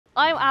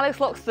I'm Alex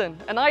Loxton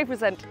and I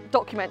present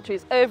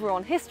documentaries over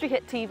on History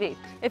Hit TV.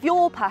 If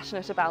you're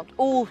passionate about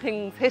all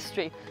things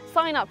history,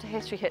 sign up to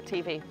History Hit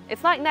TV.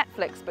 It's like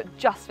Netflix, but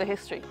just for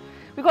history.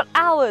 We've got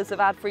hours of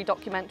ad-free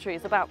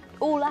documentaries about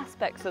all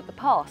aspects of the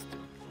past.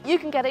 You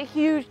can get a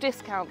huge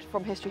discount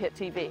from History Hit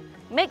TV.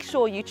 Make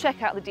sure you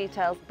check out the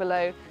details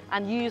below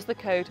and use the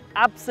code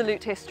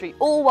ABSOLUTEHISTORY,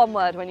 all one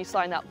word, when you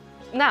sign up.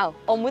 Now,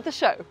 on with the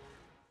show.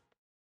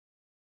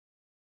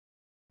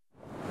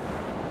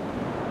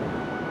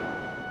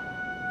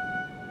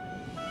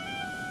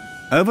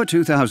 Over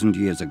 2,000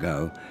 years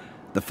ago,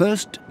 the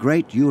first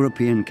great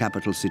European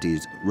capital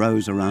cities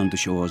rose around the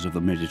shores of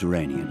the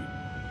Mediterranean.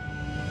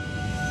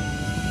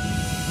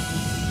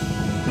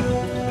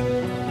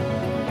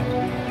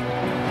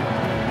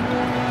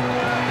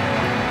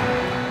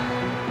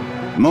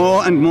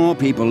 More and more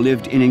people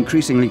lived in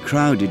increasingly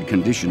crowded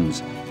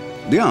conditions.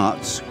 The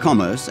arts,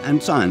 commerce,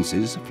 and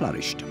sciences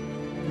flourished.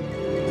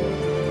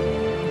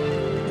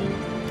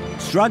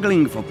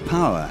 Struggling for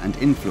power and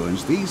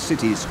influence, these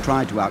cities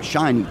tried to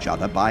outshine each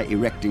other by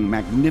erecting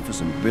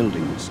magnificent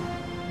buildings.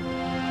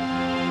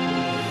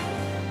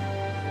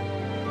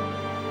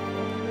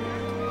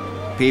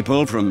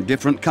 People from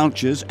different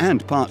cultures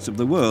and parts of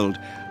the world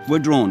were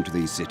drawn to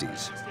these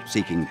cities,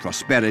 seeking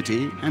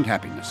prosperity and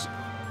happiness.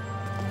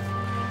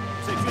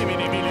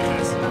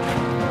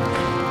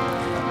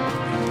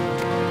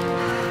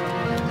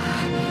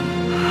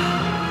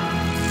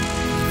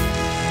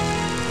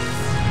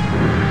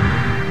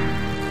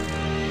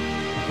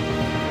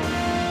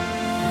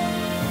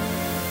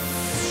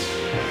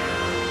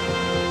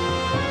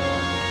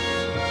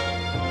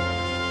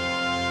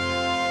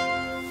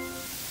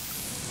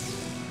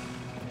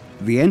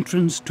 The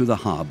entrance to the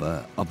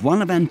harbour of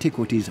one of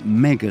antiquity's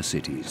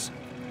mega-cities,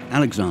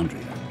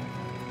 Alexandria.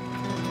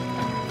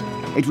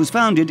 It was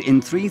founded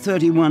in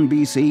 331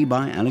 BC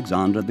by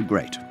Alexander the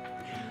Great.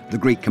 The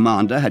Greek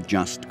commander had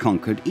just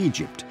conquered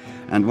Egypt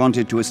and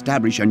wanted to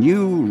establish a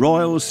new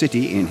royal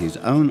city in his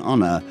own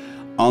honour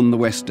on the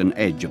western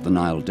edge of the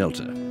Nile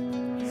Delta.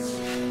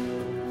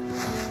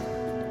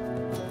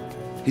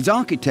 His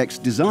architects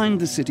designed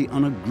the city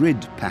on a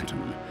grid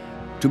pattern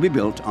to be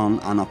built on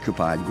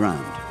unoccupied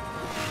ground.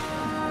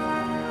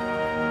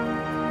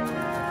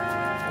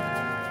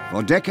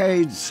 For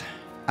decades,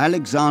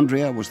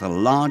 Alexandria was the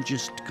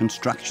largest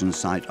construction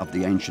site of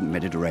the ancient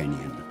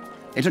Mediterranean.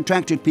 It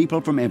attracted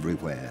people from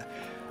everywhere,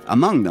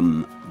 among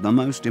them the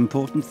most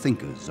important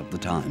thinkers of the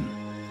time.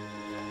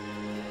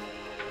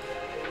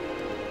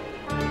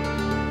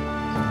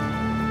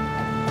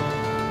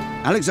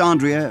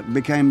 Alexandria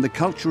became the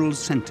cultural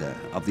centre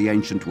of the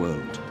ancient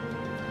world.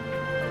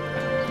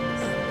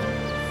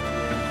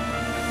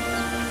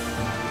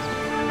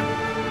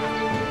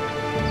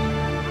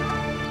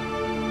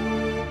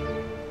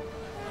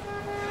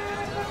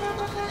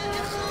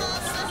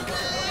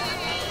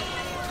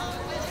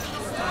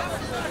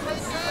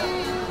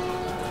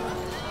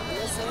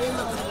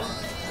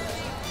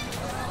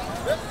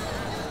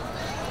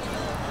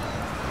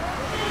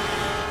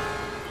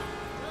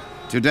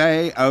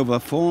 Today, over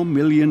 4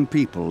 million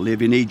people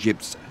live in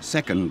Egypt's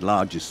second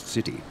largest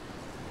city.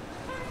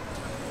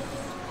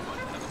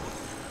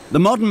 The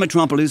modern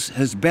metropolis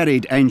has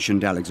buried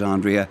ancient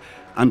Alexandria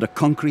under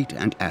concrete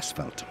and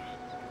asphalt.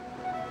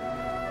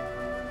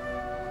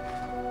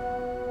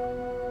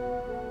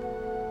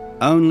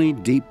 Only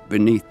deep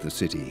beneath the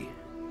city,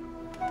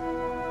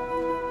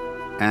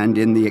 and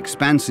in the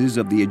expanses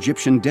of the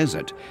Egyptian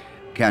desert,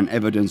 can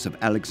evidence of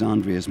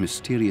Alexandria's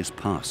mysterious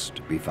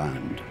past be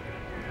found.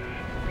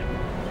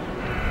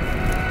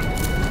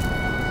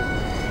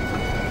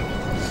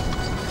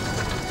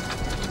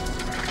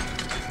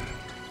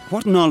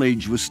 What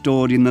knowledge was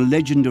stored in the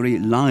legendary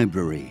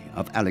library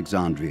of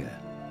Alexandria?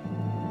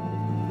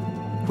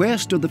 Where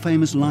stood the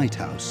famous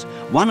lighthouse,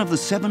 one of the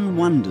 7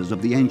 wonders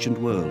of the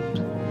ancient world?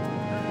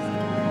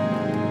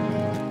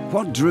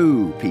 What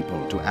drew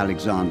people to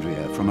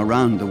Alexandria from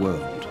around the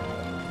world?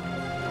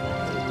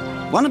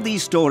 One of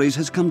these stories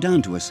has come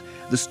down to us,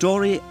 the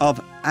story of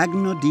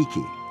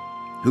Agnodike,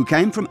 who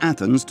came from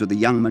Athens to the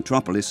young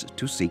metropolis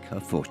to seek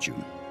her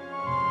fortune.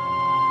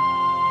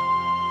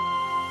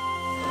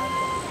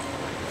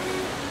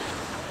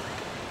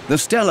 The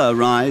stellar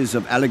rise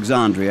of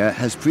Alexandria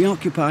has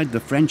preoccupied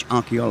the French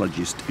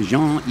archaeologist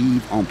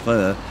Jean-Yves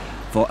Empereur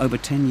for over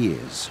 10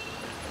 years.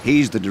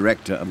 He's the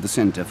director of the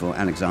Centre for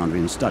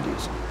Alexandrian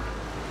Studies.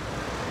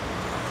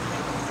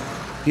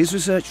 His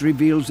research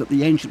reveals that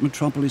the ancient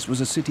metropolis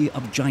was a city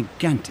of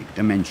gigantic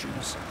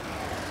dimensions.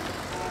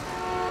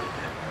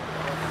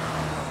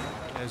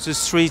 The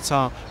streets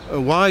are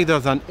wider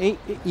than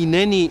in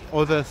any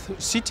other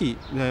city.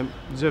 The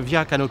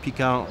Via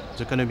Canopica,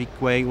 the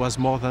Canopic Way, was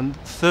more than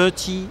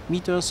 30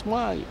 meters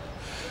wide.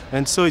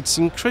 And so it's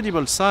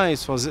incredible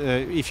size for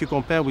if you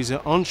compare with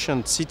the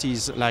ancient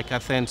cities like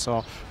Athens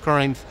or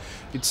Corinth.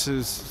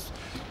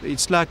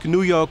 It's like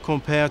New York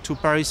compared to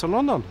Paris or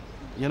London,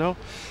 you know.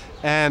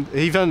 And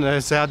even they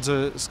had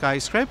the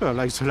skyscraper,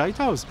 like the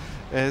lighthouse.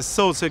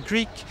 So the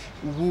Greek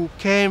who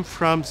came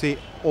from the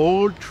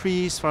old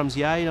trees from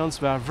the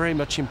islands were very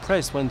much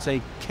impressed when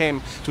they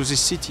came to the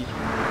city.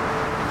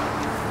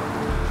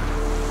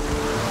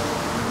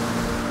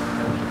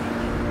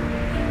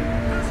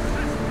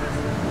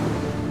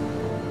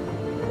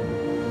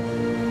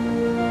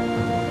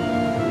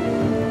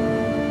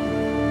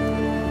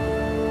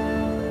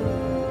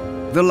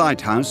 The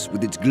lighthouse,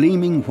 with its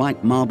gleaming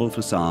white marble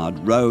facade,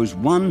 rose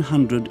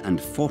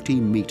 140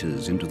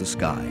 meters into the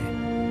sky.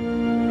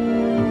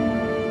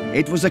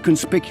 It was a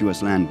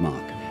conspicuous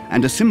landmark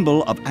and a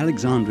symbol of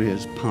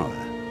Alexandria's power.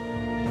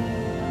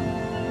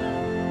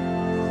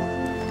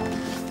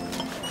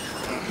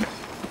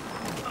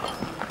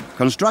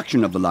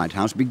 Construction of the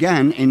lighthouse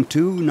began in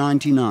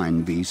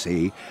 299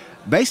 BC,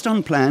 based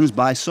on plans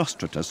by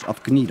Sostratus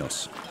of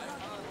Cnidos.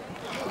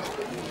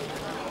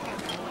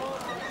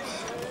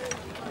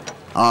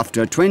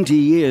 After 20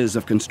 years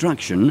of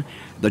construction,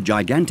 the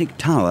gigantic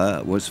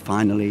tower was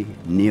finally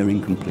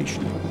nearing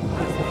completion.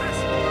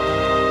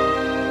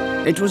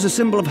 It was a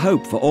symbol of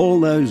hope for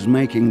all those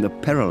making the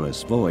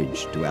perilous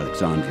voyage to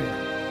Alexandria.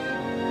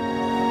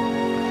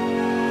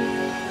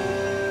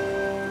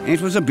 It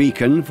was a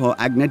beacon for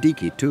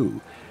Agnodike too,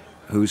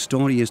 whose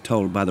story is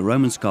told by the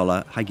Roman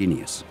scholar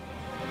Hyginus.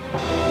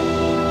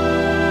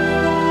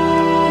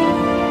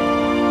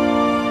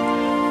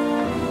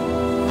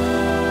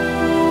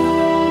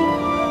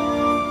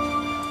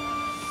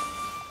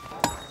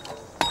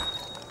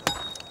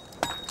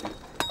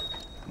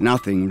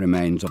 Nothing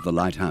remains of the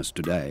lighthouse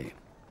today.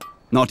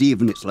 Not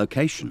even its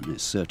location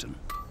is certain.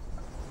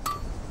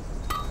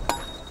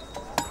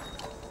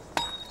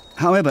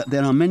 However,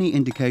 there are many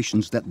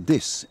indications that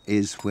this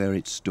is where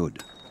it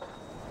stood.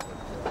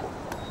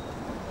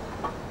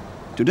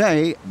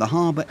 Today, the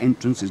harbour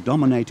entrance is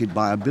dominated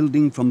by a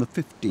building from the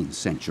 15th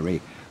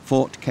century,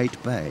 Fort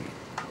Kate Bay.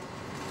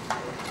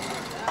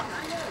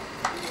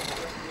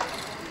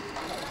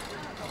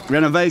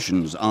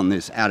 Renovations on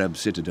this Arab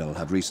citadel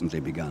have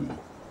recently begun.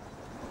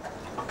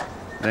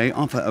 They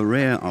offer a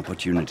rare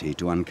opportunity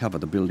to uncover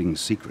the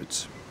building's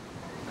secrets.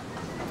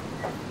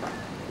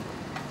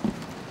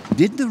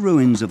 Did the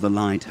ruins of the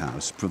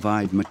lighthouse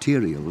provide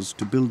materials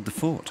to build the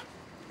fort?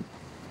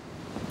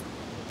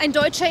 Ein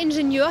deutscher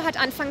Ingenieur hat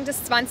Anfang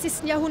des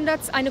 20.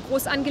 Jahrhunderts eine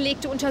groß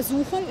angelegte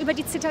Untersuchung über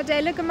die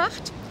Zitadelle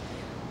gemacht.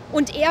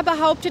 Und er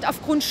behauptet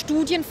aufgrund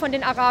Studien von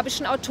den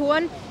arabischen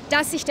Autoren,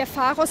 dass sich der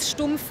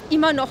Pharos-Stumpf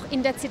immer noch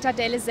in der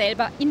Zitadelle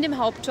selber, in dem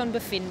Hauptturm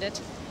befindet.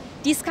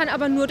 Dies kann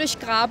aber nur durch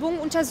Grabung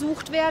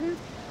untersucht werden.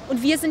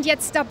 Und wir sind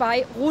jetzt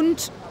dabei,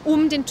 rund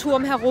um den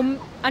Turm herum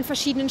an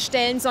verschiedenen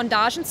Stellen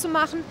Sondagen zu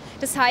machen.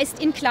 Das heißt,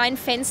 in kleinen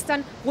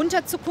Fenstern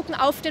runter zu gucken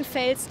auf den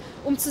Fels,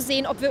 um zu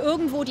sehen, ob wir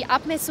irgendwo die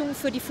Abmessungen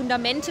für die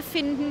Fundamente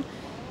finden,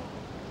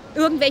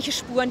 irgendwelche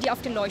Spuren, die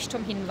auf den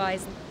Leuchtturm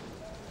hinweisen.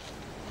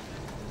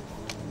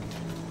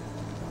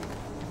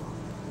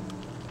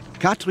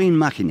 Catherine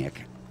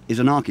Machinek is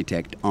an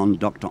architect on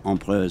Dr.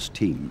 Empereu's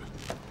team.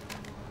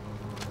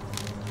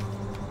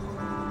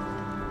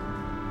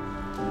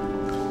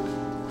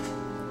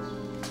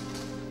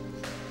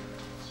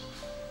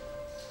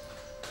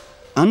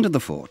 Under the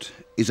fort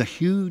is a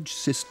huge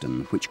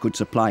cistern which could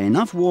supply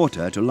enough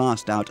water to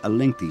last out a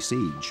lengthy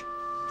siege.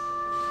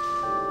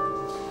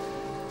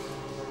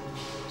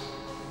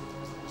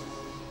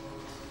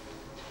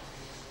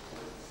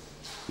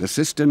 The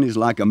cistern is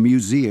like a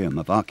museum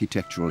of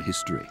architectural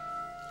history.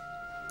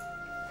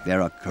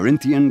 There are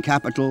Corinthian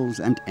capitals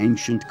and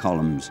ancient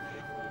columns.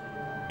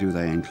 Do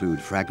they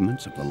include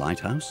fragments of the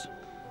lighthouse?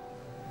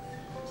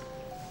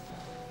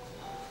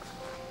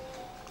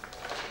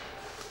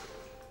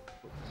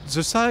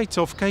 The site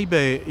of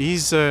Kaibe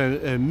is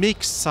a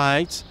mixed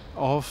site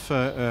of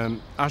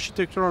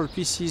architectural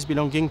pieces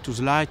belonging to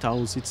the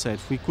lighthouse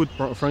itself. We could,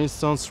 for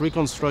instance,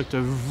 reconstruct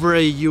a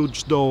very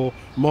huge door,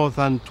 more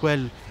than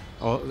 12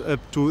 or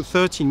up to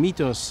 13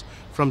 meters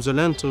from the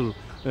lintel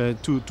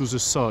to the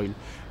soil,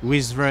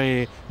 with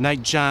very nice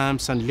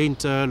jambs and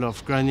lintel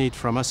of granite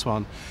from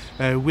Aswan.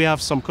 We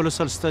have some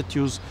colossal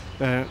statues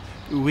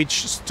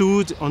which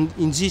stood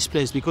in this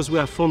place because we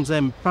have found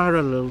them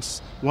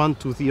parallels one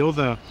to the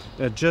other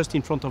just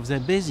in front of their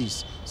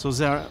bases. So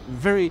there are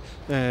very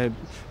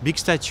big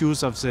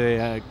statues of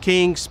the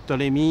kings,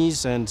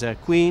 Ptolemies and their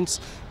queens,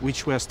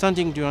 which were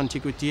standing during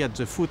antiquity at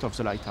the foot of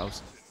the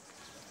lighthouse.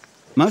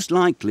 Most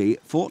likely,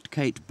 Fort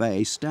Kate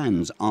Bay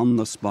stands on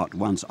the spot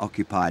once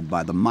occupied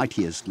by the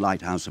mightiest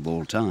lighthouse of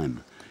all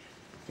time.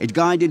 It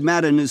guided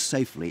mariners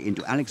safely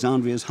into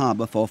Alexandria's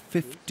harbour for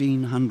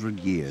 1,500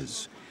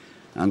 years,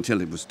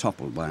 until it was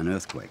toppled by an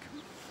earthquake.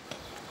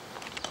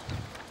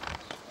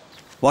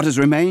 What has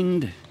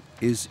remained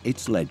is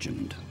its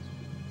legend.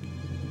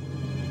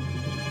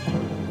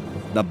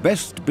 The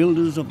best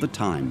builders of the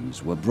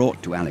times were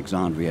brought to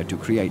Alexandria to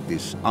create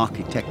this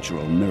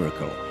architectural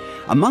miracle.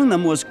 Among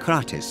them was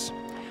Crates,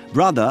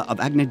 brother of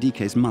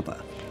Agnodike's mother.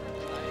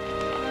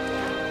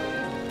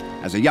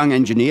 As a young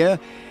engineer,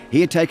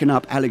 he had taken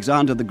up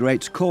Alexander the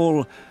Great's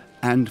call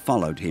and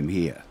followed him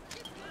here.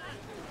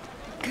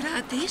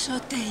 Kratis o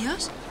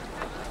Theos?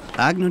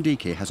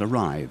 Agnodike has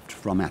arrived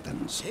from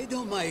Athens,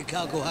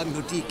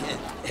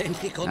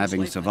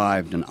 having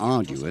survived an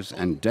arduous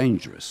and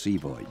dangerous sea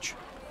voyage.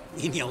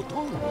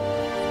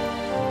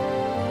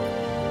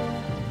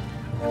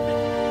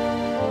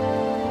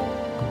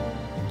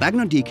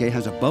 Agnodike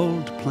has a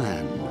bold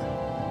plan,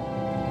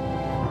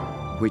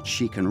 which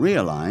she can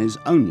realize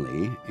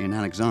only in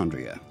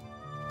Alexandria.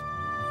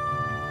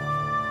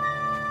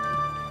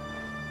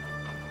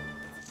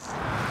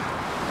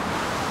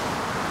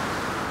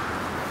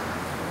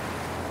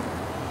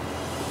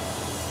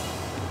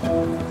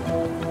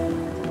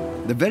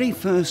 The very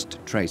first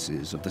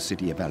traces of the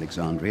city of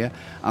Alexandria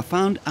are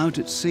found out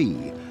at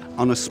sea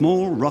on a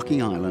small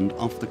rocky island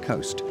off the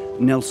coast,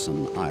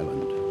 Nelson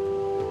Island.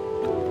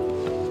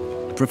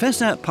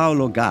 Professor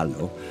Paolo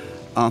Gallo,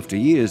 after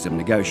years of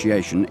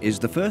negotiation, is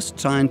the first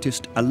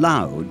scientist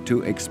allowed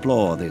to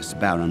explore this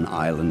barren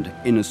island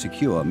in a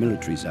secure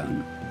military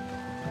zone.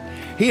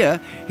 Here,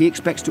 he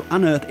expects to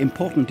unearth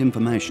important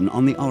information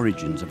on the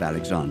origins of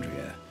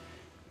Alexandria.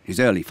 His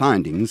early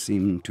findings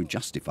seem to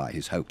justify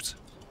his hopes.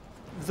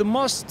 The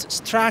most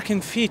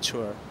striking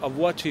feature of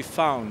what we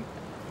found,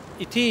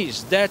 it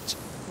is that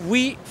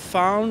we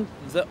found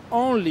the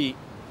only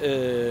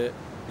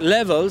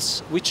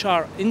levels which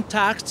are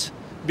intact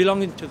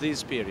belonging to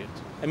this period.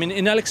 I mean,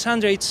 in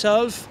Alexandria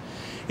itself,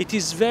 it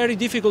is very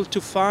difficult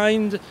to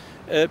find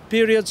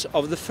periods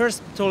of the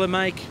first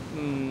Ptolemaic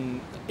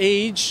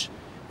age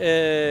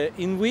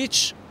in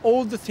which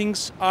all the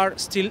things are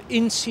still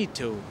in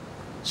situ.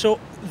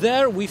 So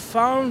there we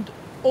found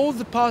all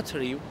the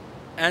pottery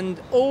and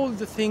all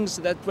the things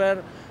that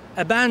were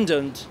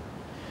abandoned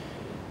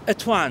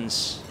at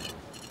once.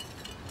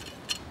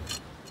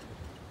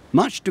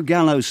 Much to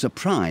Gallo's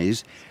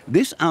surprise,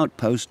 this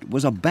outpost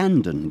was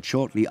abandoned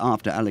shortly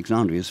after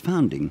Alexandria's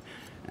founding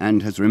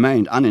and has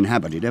remained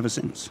uninhabited ever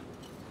since.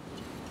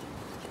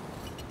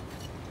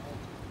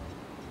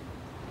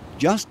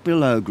 Just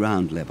below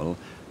ground level,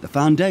 the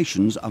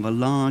foundations of a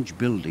large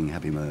building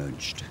have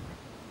emerged.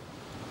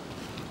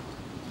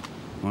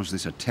 Was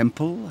this a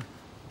temple,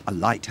 a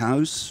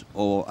lighthouse,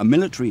 or a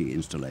military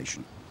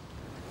installation?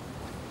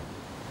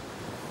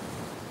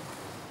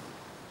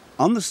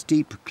 On the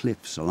steep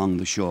cliffs along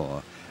the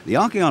shore, the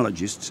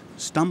archaeologists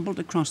stumbled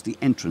across the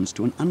entrance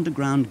to an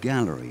underground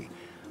gallery,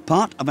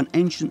 part of an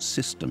ancient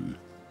cistern.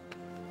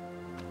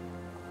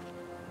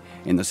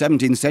 In the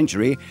 17th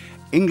century,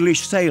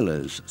 English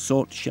sailors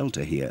sought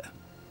shelter here.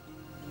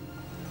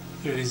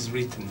 Here is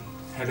written,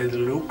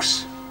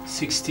 Hellenistic,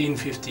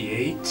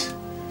 1658,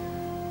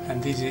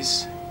 and this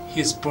is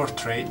his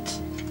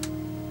portrait.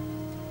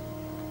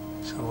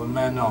 So a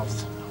man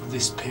of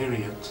this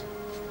period,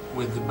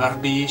 with the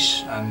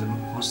barbiche and the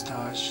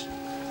moustache.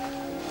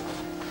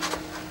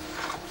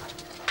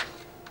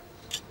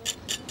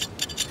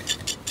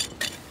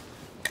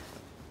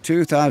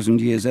 "2,000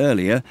 years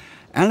earlier,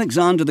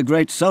 Alexander the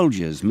Great's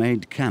soldiers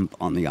made camp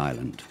on the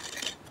island.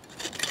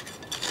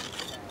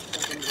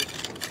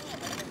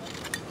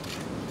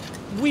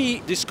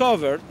 We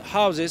discovered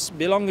houses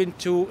belonging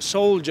to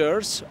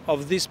soldiers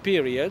of this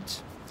period.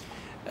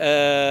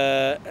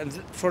 And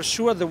for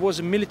sure there was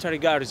a military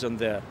garrison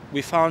there.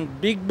 We found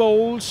big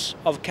bowls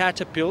of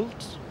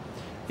catapults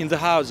in the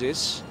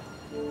houses.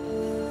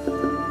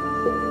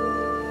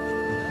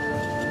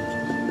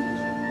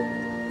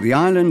 The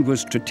island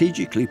was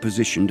strategically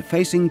positioned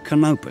facing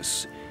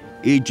Canopus,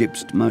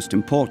 Egypt's most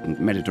important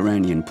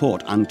Mediterranean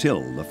port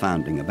until the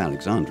founding of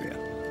Alexandria.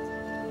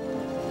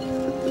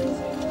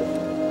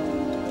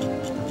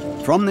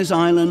 From this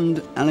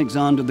island,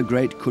 Alexander the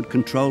Great could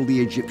control the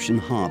Egyptian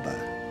harbour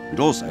and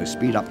also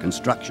speed up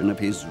construction of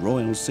his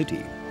royal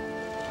city.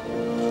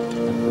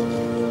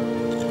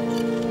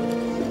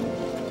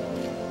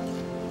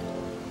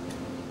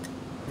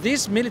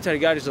 This military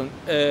garrison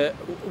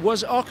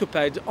was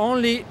occupied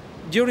only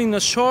during a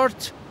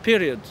short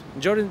period,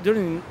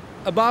 during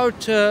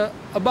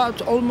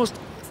about almost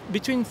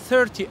between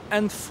 30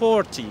 and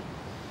 40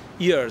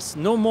 years,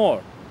 no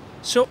more.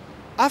 So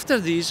after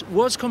this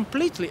was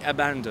completely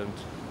abandoned.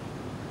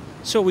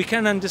 So we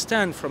can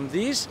understand from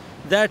this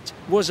that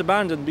was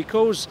abandoned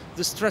because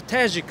the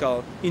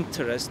strategical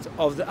interest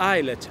of the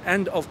islet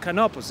and of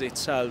Canopus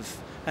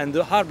itself and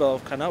the harbor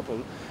of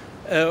Canopus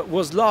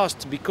was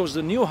lost because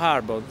the new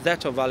harbor,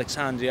 that of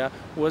Alexandria,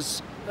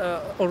 was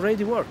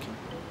already working.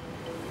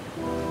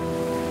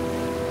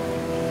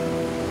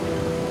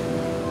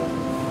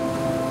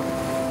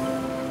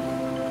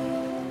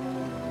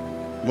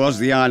 Was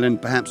the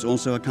island perhaps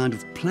also a kind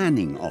of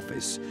planning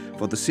office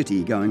for the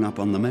city going up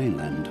on the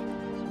mainland?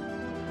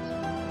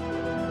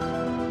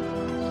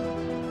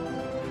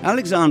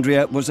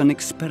 Alexandria was an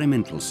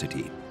experimental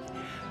city.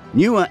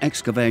 Newer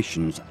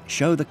excavations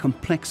show the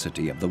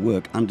complexity of the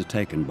work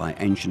undertaken by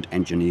ancient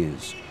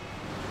engineers.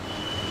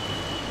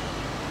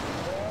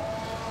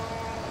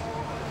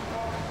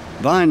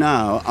 By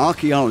now,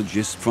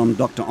 archaeologists from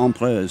Dr.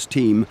 Empereur's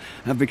team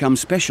have become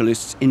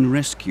specialists in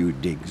rescue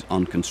digs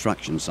on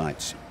construction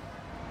sites.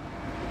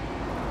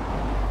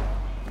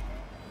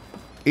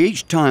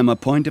 Each time a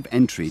point of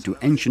entry to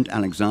ancient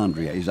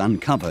Alexandria is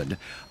uncovered,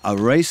 a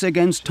race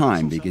against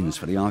time begins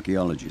for the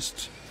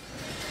archaeologists.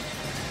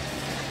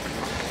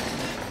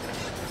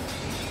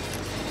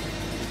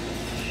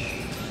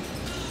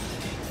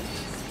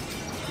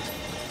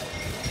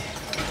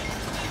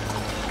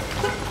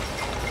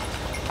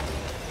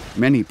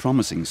 Many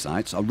promising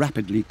sites are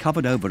rapidly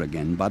covered over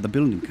again by the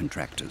building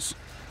contractors.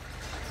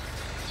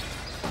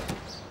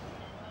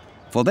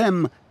 For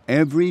them,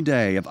 every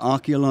day of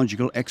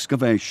archaeological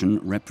excavation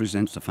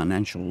represents a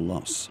financial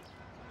loss.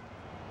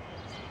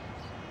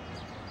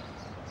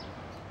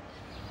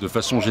 De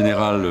façon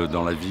générale,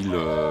 dans la ville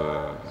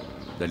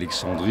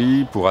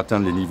d'Alexandrie, pour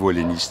atteindre les niveaux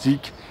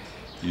hellénistiques,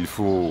 il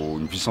faut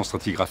une puissance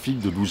stratigraphique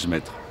de 12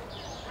 mètres.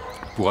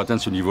 Pour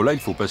atteindre ce niveau-là, il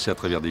faut passer à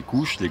travers des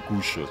couches, les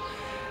couches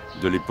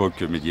de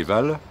l'époque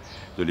médiévale,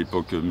 de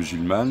l'époque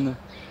musulmane,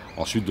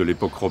 ensuite de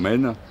l'époque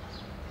romaine,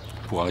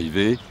 pour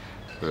arriver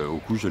aux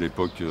couches de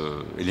l'époque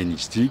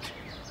hellénistique.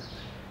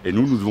 Et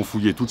nous devons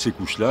fouiller toutes ces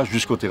couches-là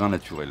jusqu'au terrain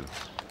naturel.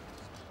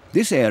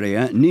 This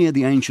area near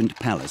the ancient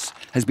palace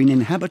has been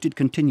inhabited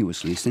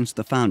continuously since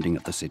the founding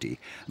of the city,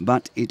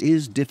 but it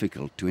is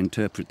difficult to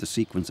interpret the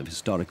sequence of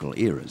historical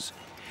eras.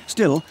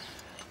 Still,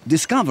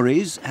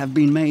 discoveries have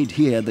been made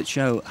here that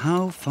show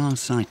how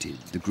far-sighted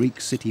the Greek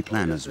city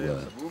planners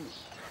were.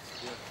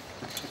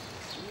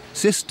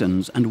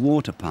 Cisterns and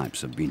water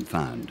pipes have been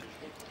found.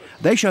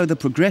 They show the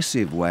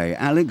progressive way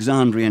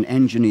Alexandrian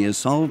engineers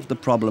solved the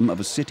problem of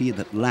a city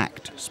that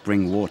lacked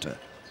spring water.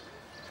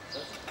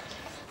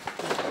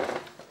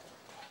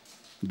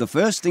 The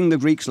first thing the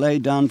Greeks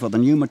laid down for the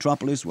new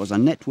metropolis was a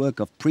network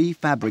of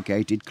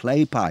prefabricated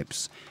clay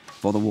pipes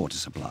for the water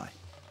supply.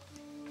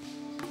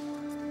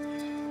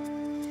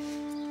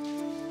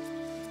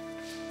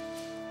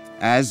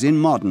 As in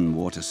modern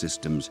water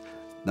systems,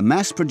 the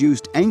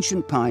mass-produced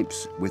ancient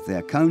pipes with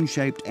their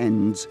cone-shaped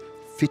ends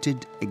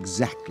fitted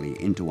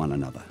exactly into one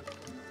another.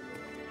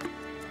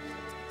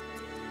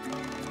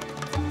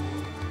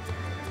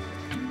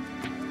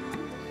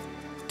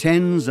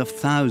 Tens of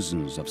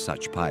thousands of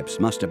such pipes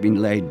must have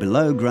been laid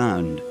below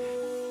ground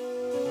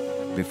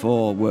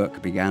before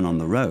work began on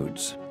the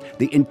roads.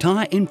 The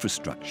entire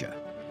infrastructure,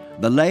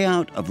 the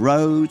layout of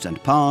roads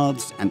and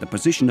paths and the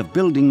position of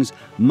buildings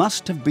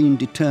must have been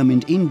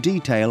determined in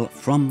detail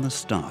from the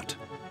start.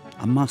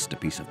 A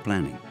masterpiece of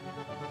planning.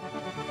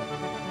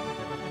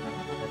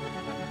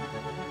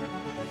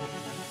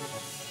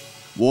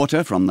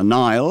 Water from the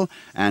Nile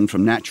and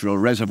from natural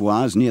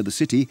reservoirs near the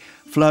city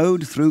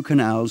flowed through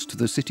canals to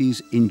the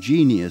city's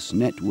ingenious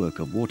network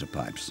of water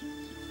pipes.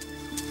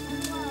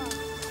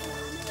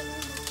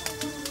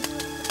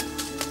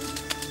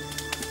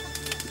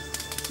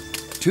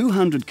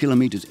 "200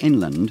 kilometers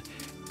inland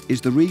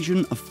is the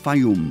region of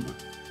Fayum,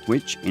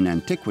 which in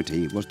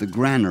antiquity was the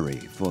granary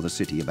for the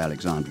city of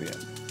Alexandria.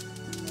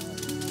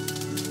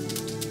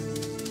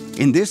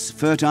 In this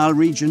fertile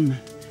region,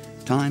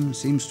 time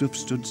seems to have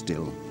stood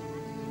still.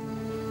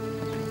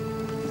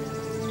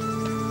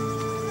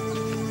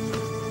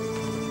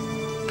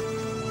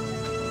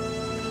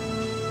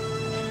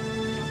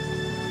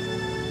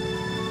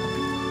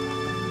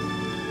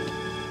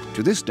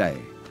 To this day,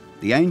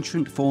 the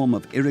ancient form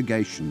of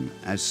irrigation,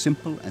 as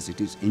simple as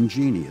it is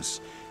ingenious,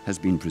 has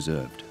been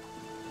preserved.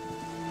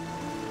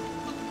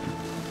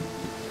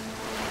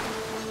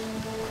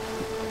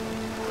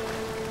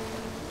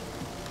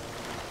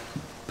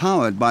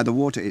 Powered by the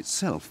water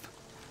itself,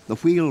 the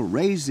wheel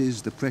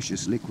raises the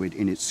precious liquid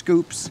in its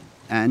scoops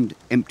and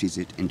empties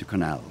it into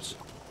canals.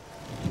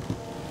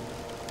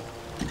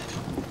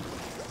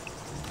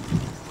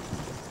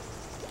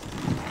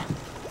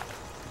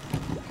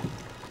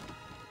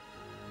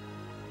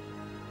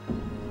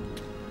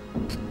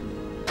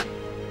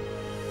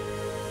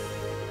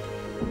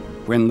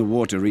 When the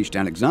water reached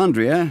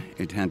Alexandria,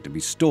 it had to be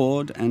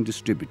stored and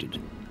distributed.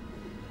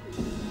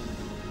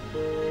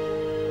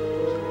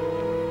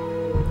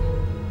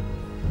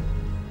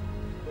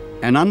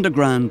 An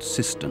underground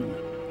cistern.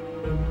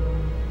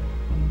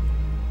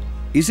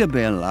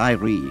 Isabelle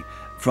Ayri,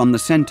 from the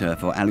Center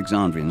for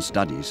Alexandrian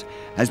Studies,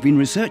 has been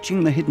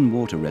researching the hidden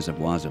water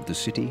reservoirs of the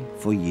city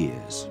for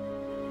years.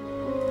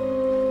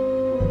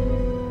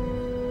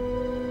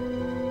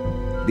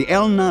 The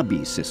El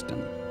Nabi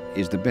cistern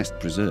is the best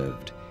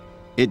preserved.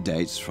 It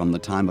dates from the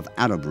time of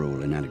Arab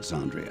rule in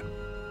Alexandria.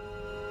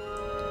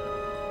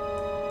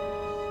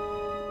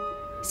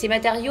 Ces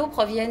matériaux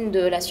proviennent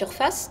de la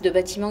surface, de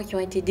bâtiments qui ont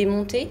été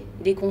démontés,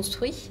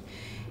 déconstruits,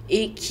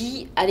 et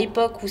qui, à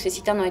l'époque où ces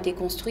citernes ont été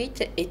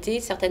construites, étaient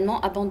certainement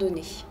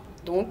abandonnés.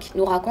 Donc,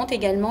 nous racontent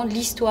également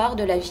l'histoire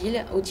de la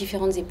ville aux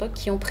différentes époques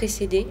qui ont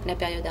précédé la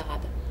période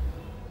arabe.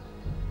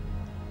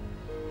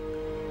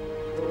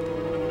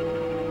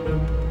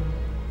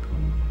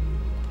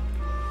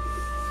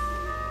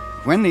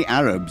 When the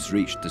Arabs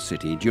reached the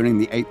city during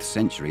the 8th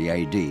century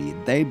AD,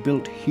 they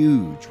built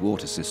huge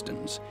water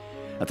cisterns.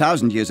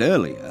 1,000 years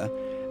earlier,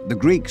 the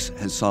Greeks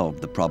had solved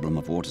the problem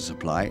of water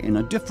supply in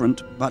a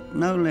different but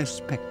no less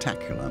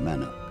spectacular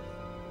manner.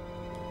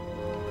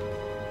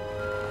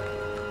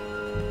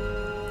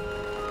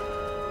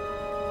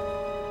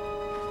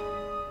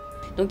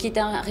 donc qui est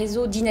un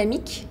réseau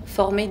dynamique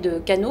formé de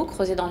canaux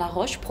creusés dans la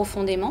roche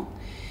profondément.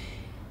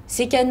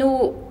 Ces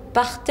canaux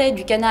partaient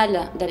du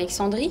canal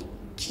d'Alexandrie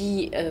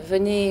qui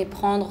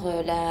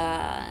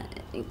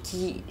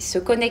qui se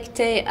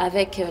connectait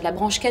avec la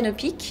branche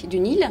canopique du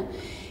Nil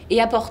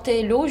et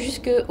apportait l'eau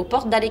jusqu'aux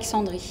portes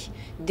d'Alexandrie.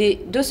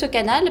 De ce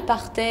canal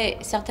partaient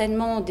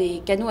certainement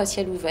des canaux à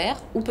ciel ouvert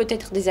ou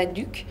peut-être des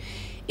aqueducs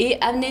et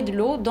amenaient de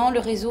l'eau dans le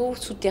réseau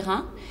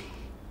souterrain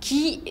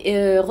qui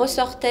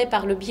ressortait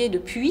par le biais de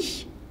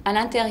puits à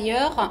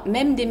l'intérieur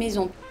même des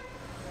maisons.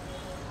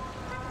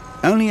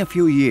 Only a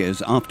few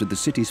years after the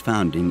city's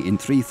founding in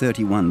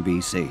 331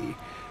 BC,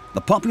 the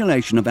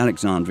population of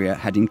Alexandria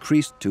had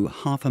increased to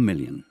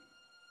 500,000.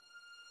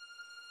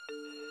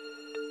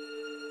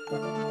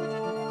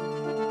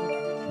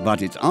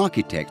 But its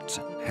architects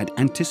had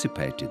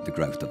anticipated the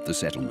growth of the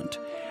settlement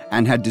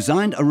and had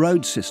designed a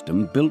road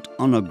system built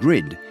on a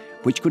grid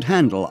which could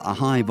handle a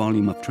high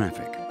volume of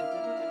traffic.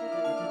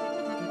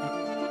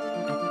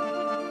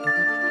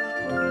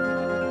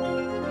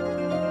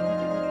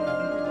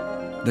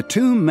 The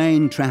two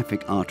main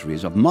traffic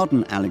arteries of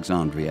modern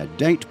Alexandria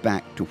date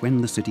back to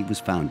when the city was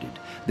founded.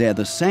 They're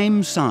the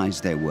same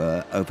size they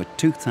were over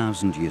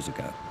 2,000 years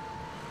ago.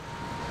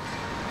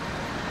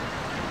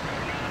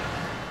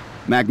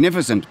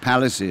 Magnificent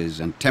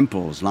palaces and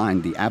temples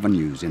lined the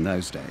avenues in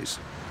those days.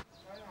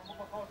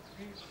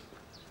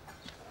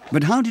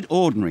 But how did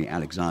ordinary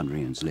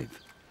Alexandrians live?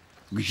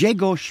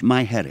 Grzegorz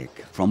Majcherek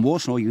from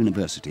Warsaw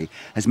University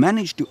has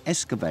managed to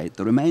excavate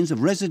the remains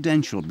of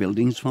residential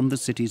buildings from the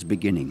city's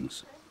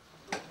beginnings.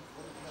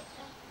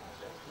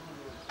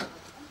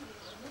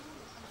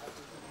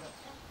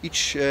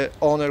 Each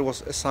owner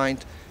was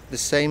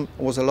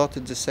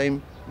allotted the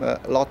same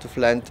lot of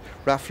land,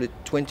 roughly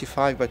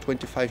 25 by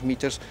 25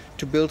 meters,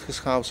 to build his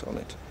house on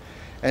it.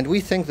 And we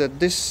think that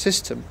this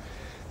system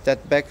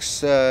that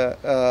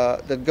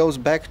goes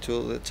back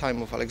to the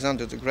time of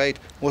Alexander the Great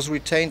was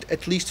retained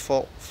at least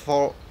for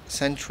 4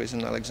 centuries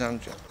in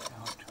Alexandria.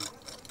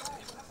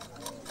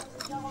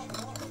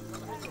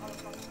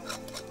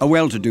 A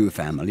well-to-do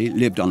family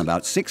lived on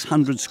about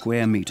 600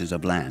 square meters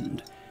of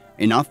land,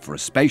 enough for a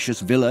spacious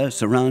villa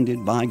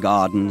surrounded by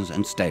gardens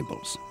and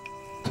stables.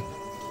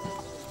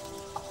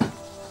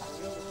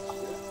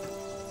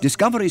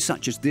 Discoveries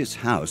such as this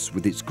house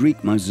with its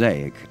Greek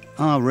mosaic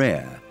are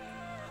rare,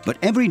 but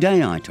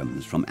everyday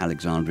items from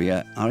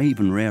Alexandria are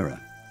even rarer.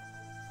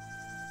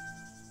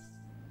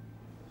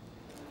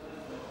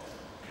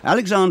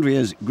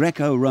 Alexandria's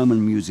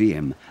Greco-Roman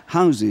Museum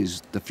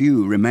houses the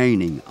few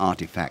remaining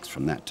artifacts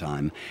from that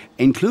time,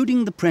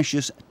 including the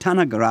precious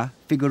Tanagra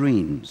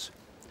figurines.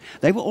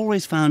 They were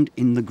always found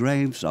in the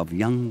graves of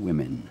young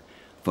women,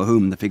 for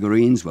whom the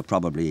figurines were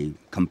probably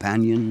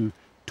companion,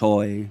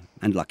 toy,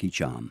 and lucky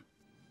charm.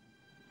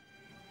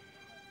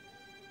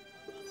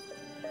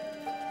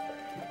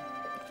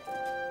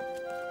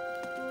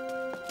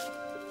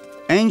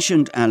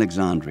 Ancient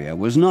Alexandria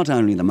was not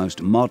only the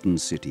most modern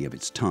city of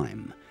its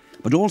time,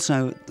 but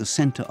also the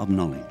center of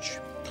knowledge.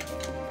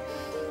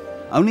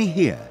 Only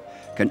here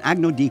can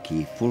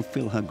Agnodike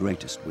fulfill her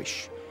greatest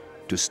wish,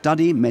 to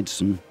study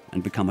medicine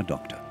and become a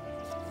doctor.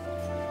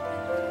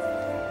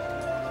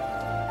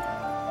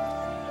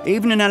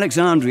 Even in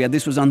Alexandria,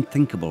 this was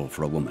unthinkable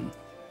for a woman.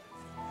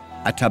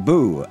 A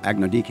taboo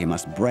Agnodike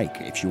must break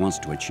if she wants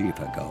to achieve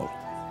her goal.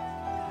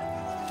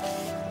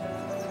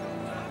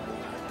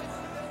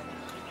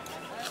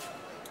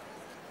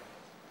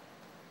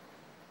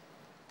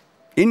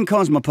 In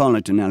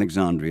cosmopolitan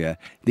Alexandria,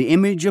 the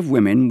image of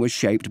women was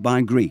shaped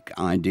by Greek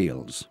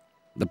ideals.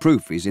 The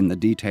proof is in the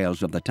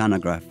details of the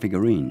Tanagra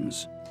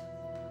figurines.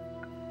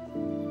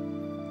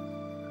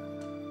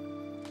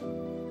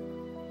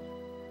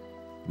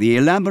 The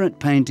elaborate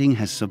painting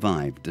has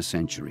survived the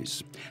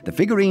centuries. The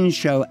figurines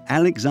show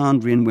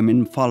Alexandrian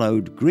women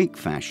followed Greek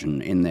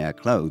fashion in their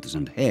clothes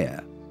and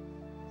hair.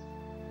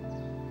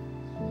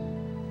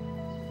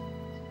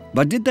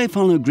 But did they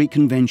follow Greek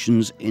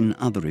conventions in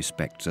other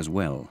respects as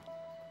well?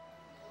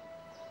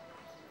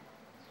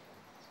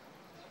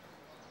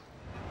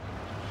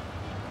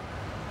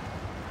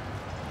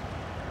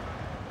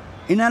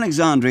 In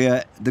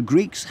Alexandria, the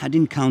Greeks had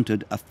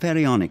encountered a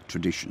pharaonic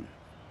tradition.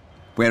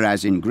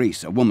 Whereas in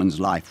Greece, a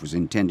woman's life was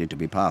intended to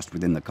be passed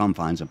within the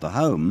confines of the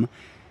home,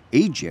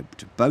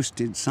 Egypt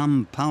boasted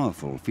some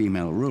powerful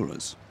female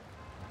rulers.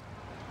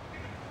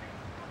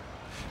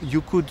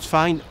 You could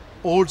find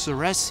all the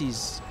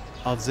races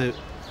of the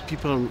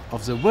people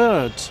of the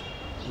world.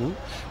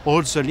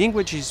 All the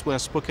languages were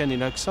spoken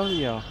in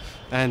Alexandria.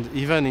 And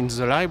even in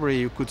the library,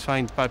 you could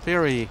find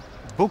papyri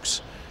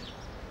books,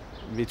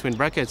 between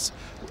brackets,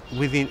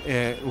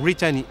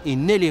 written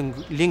in any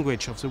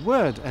language of the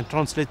world and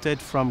translated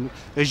from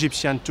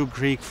Egyptian to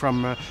Greek,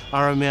 from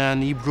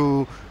Aramean,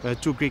 Hebrew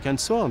to Greek, and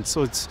so on.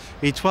 So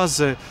it was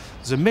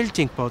the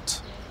melting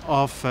pot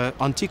of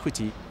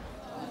antiquity.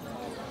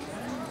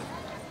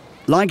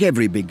 Like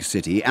every big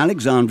city,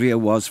 Alexandria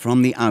was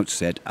from the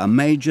outset a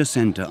major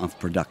center of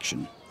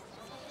production.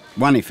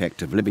 One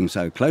effect of living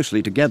so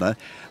closely together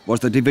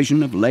was the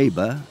division of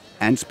labor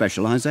and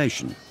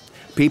specialization.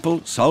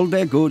 People sold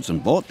their goods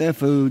and bought their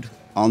food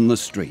on the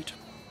street.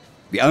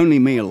 The only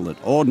meal that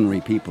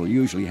ordinary people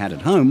usually had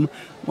at home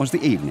was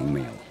the evening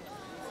meal.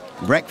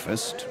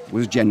 Breakfast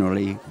was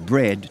generally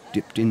bread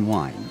dipped in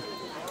wine.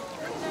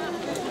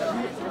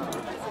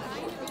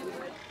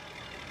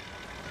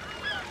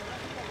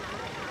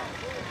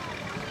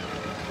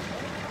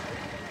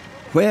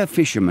 Where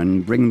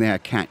fishermen bring their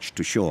catch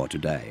to shore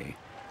today,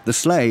 the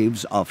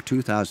slaves of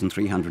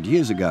 2,300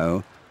 years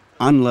ago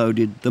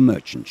unloaded the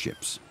merchant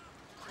ships.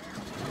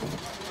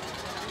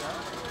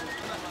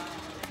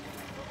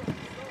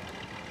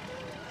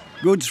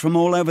 Goods from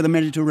all over the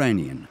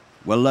Mediterranean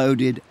were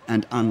loaded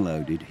and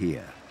unloaded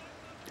here.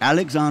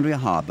 Alexandria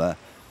harbour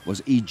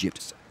was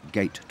Egypt's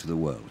gate to the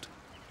world.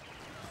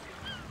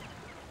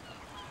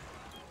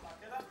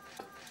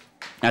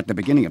 At the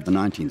beginning of the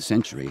 19th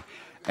century,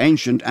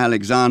 ancient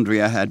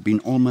Alexandria had been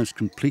almost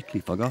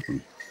completely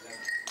forgotten.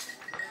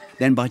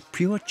 Then, by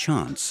pure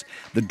chance,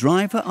 the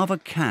driver of a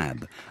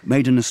cab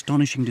made an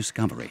astonishing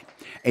discovery.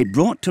 It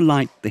brought to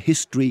light the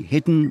history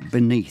hidden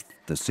beneath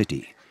the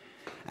city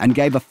and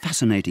gave a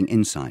fascinating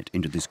insight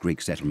into this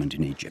Greek settlement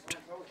in Egypt.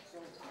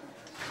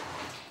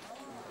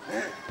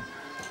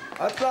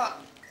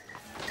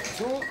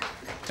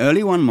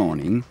 Early one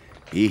morning,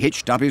 he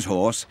hitched up his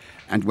horse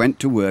and went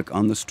to work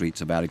on the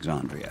streets of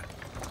Alexandria.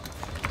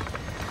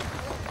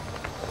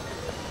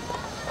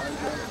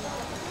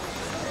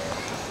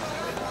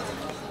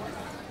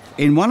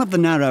 In one of the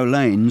narrow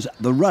lanes,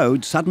 the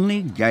road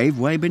suddenly gave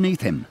way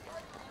beneath him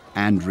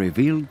and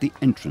revealed the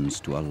entrance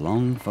to a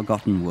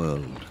long-forgotten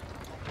world.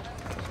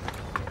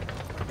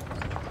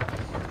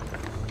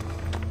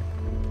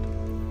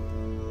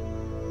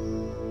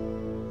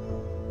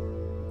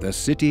 The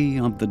city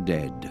of the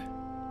dead,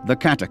 the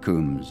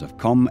catacombs of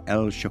Kom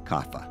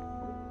el-Shokhafa.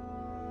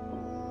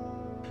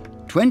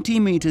 20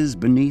 meters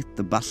beneath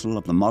the bustle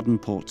of the modern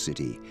port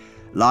city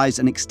lies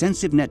an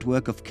extensive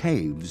network of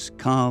caves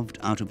carved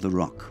out of the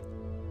rock.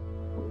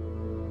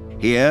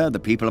 Here, the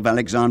people of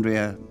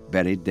Alexandria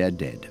buried their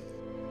dead.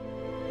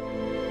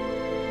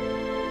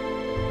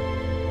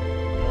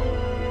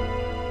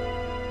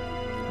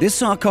 This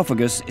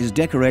sarcophagus is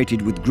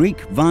decorated with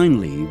Greek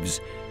vine leaves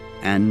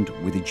and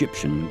with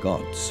Egyptian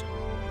gods.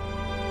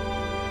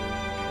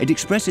 It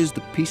expresses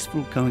the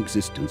peaceful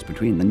coexistence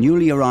between the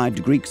newly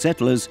arrived Greek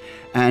settlers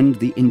and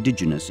the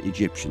indigenous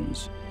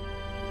Egyptians.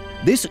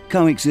 This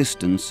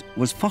coexistence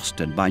was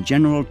fostered by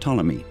General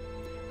Ptolemy,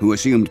 who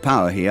assumed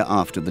power here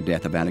after the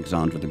death of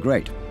Alexander the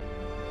Great.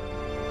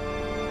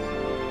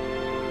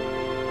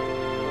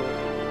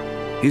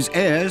 His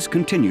heirs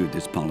continued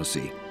this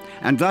policy,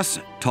 and thus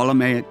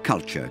Ptolemaic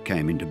culture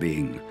came into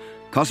being,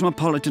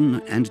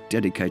 cosmopolitan and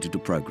dedicated to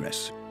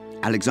progress.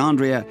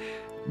 Alexandria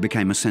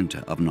became a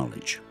center of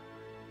knowledge.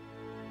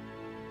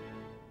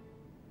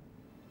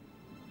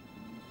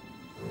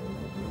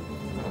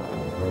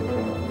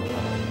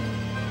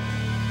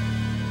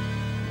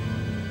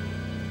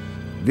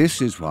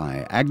 This is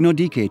why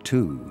Agnodike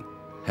too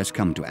has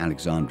come to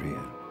Alexandria.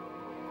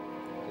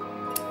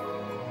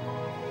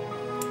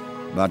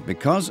 But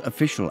because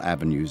official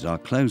avenues are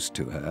closed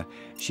to her,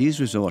 she is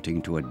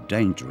resorting to a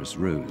dangerous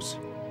ruse.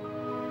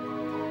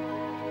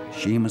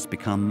 She must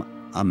become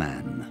a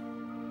man.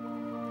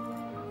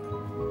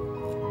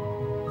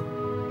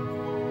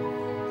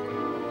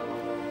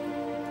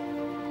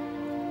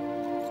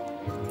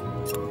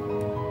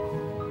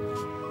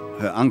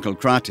 Her uncle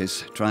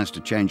Kratis tries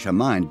to change her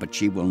mind, but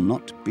she will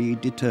not be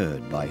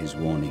deterred by his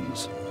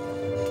warnings.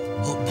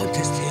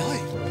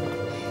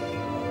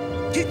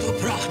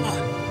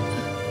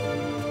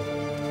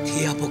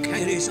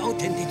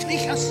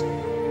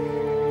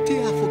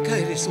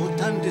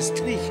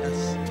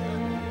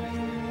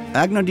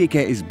 Agnodike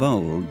is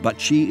bold,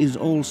 but she is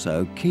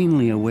also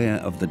keenly aware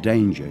of the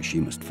danger she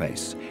must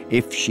face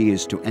if she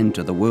is to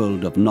enter the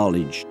world of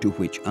knowledge to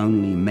which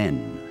only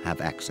men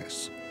have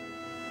access.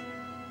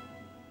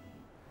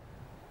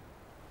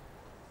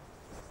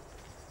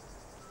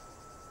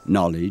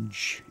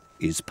 Knowledge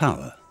is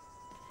power.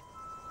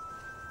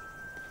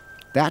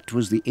 That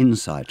was the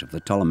insight of the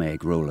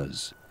Ptolemaic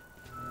rulers.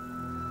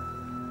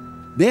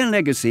 Their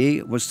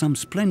legacy was some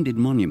splendid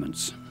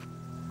monuments.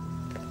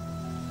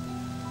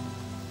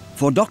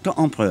 For Dr.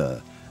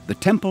 Empereur, the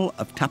Temple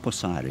of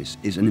Taposiris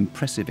is an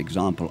impressive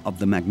example of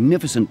the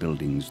magnificent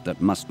buildings that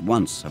must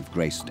once have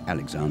graced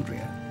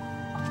Alexandria.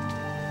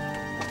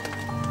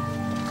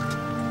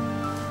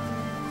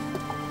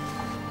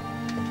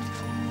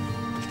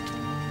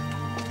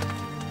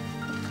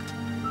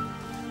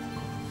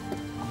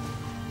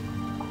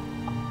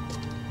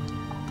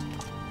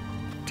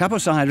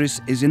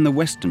 Taposiris is in the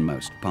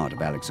westernmost part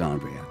of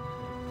Alexandria.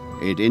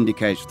 It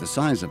indicates the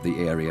size of the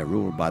area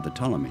ruled by the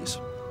Ptolemies.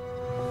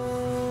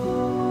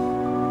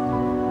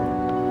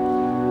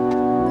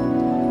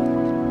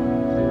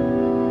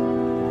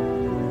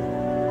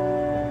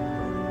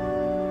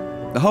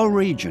 The whole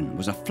region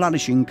was a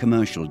flourishing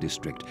commercial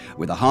district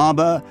with a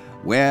harbour,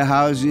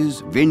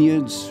 warehouses,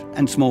 vineyards,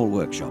 and small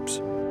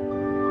workshops.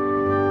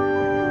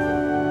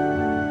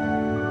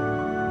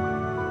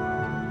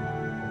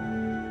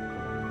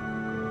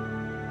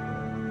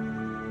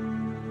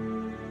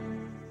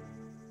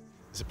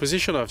 The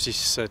position of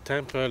this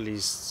temple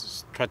is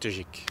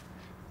strategic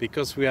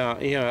because we are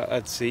here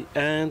at the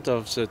end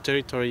of the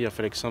territory of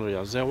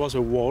Alexandria. There was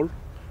a wall,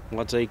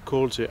 what they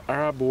call the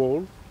Arab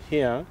wall,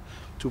 here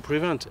to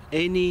prevent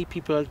any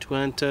people to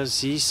enter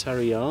this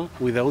area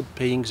without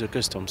paying the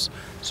customs.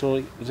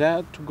 So they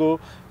had to go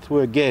through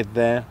a gate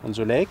there on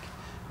the lake,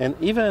 and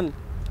even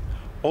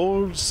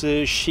all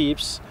the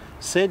ships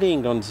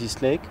sailing on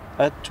this lake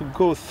had to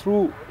go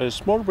through a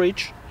small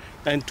bridge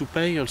and to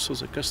pay also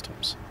the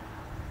customs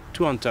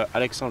to enter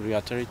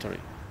Alexandria territory.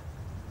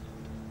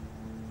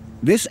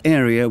 This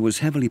area was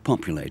heavily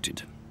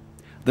populated.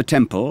 The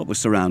temple was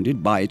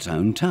surrounded by its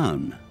own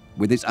town,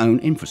 with its own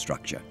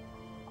infrastructure.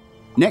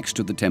 Next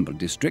to the temple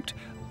district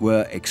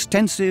were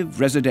extensive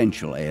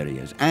residential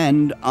areas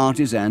and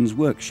artisans'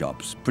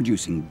 workshops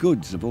producing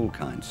goods of all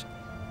kinds.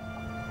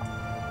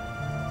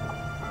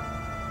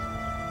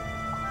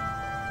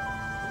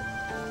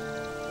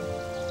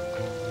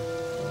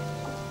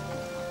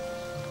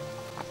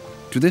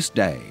 To this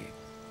day,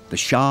 the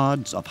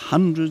shards of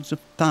hundreds of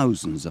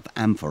thousands of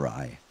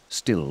amphorae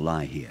still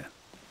lie here.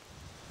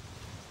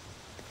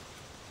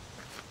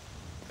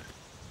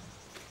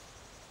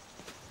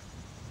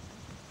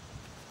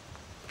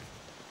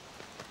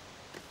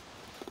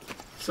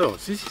 So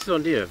this is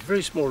only a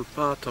very small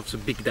part of the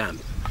big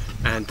dam,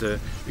 and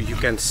you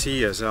can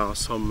see there are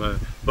some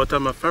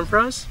bottom of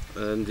amphoras,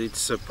 and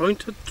it's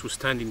pointed to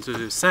stand in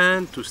the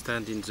sand, to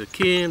stand in the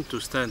kiln, to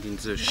stand in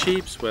the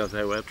ships where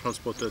they were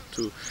transported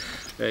to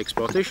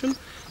exportation.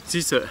 This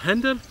is a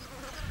handle,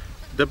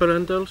 double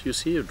handle, you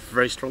see, a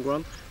very strong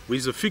one,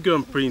 with the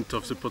fingerprint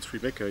of the pottery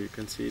maker. You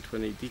can see it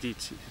when he did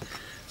it.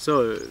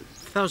 So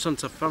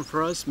thousands of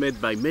amphoras made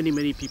by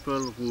many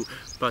people who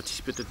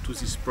participated to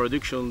this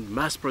production,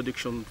 mass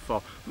production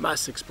for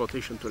mass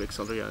exportation to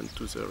Alexandria and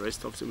to the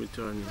rest of the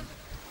Mediterranean.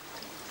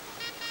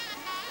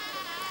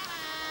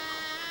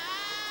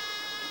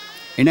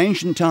 In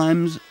ancient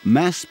times,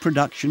 mass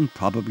production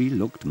probably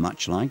looked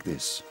much like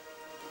this.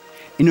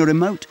 In a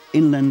remote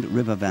inland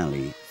river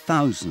valley,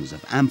 thousands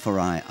of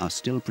amphorae are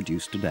still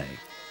produced today.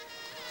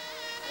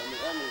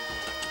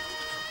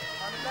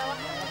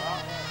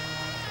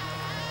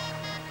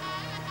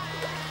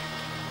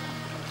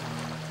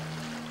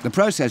 The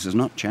process has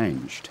not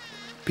changed.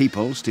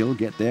 People still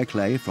get their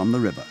clay from the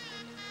river.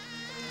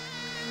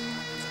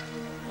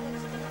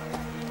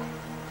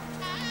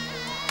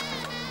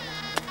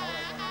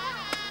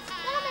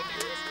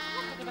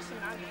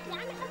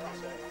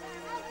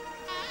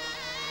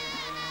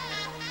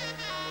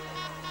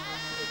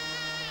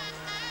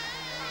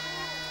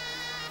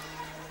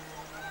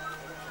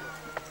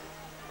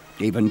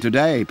 Even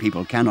today,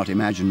 people cannot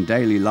imagine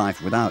daily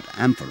life without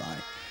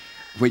amphorae,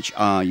 which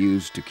are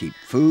used to keep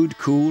food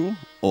cool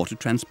or to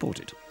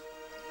transport it.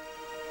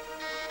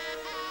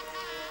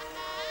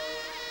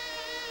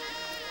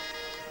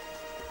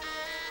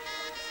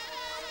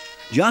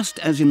 Just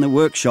as in the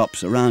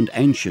workshops around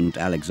ancient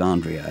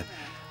Alexandria,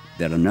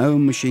 there are no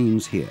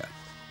machines here.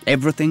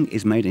 Everything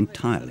is made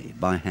entirely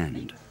by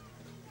hand.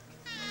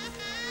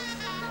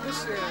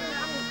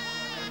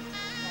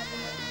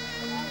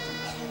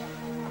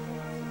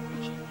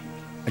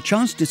 A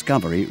chance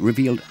discovery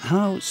revealed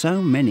how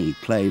so many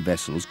clay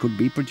vessels could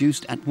be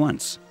produced at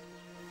once.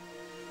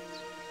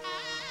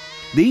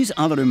 These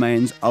are the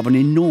remains of an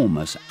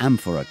enormous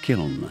amphora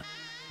kiln,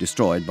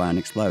 destroyed by an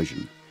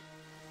explosion.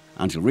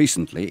 Until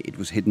recently, it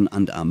was hidden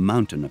under a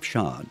mountain of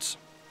shards.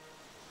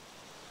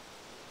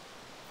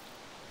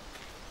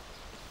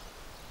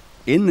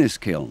 In this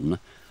kiln,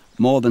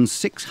 more than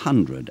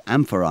 600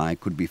 amphorae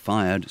could be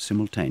fired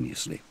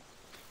simultaneously.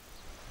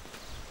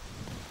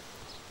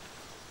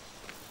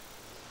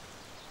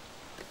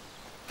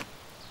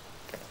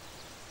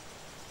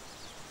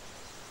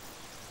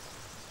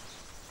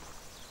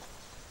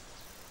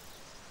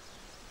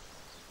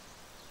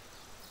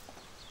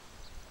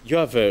 You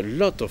have a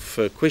lot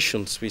of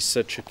questions with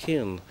such a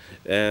kiln,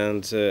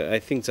 and I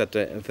think that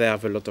they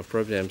have a lot of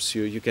problems.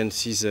 You can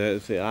see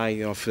the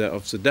eye of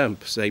the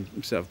dump. They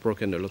have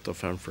broken a lot of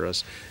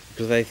amphoras,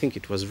 because I think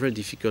it was very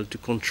difficult to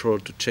control,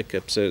 to check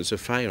up the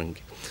firing.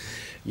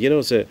 You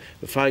know, the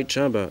fire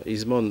chamber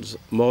is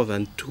more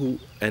than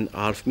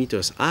 2.5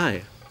 meters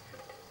high.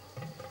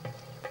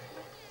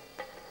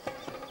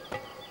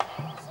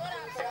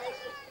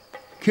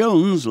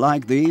 Kilns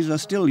like these are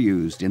still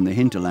used in the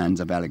hinterlands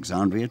of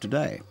Alexandria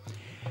today.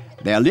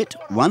 They are lit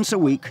once a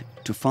week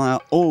to fire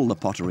all the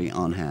pottery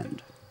on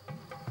hand.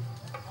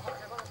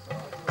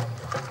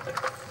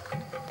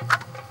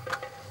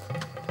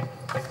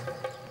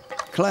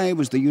 Clay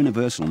was the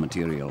universal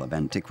material of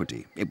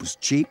antiquity. It was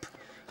cheap,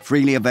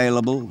 freely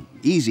available,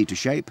 easy to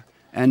shape,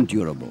 and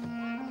durable.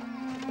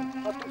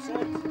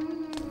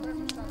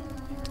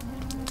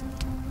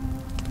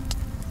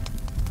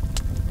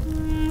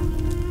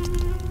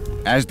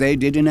 As they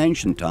did in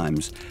ancient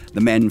times,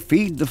 the men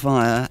feed the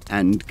fire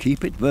and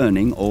keep it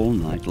burning all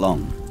night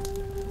long.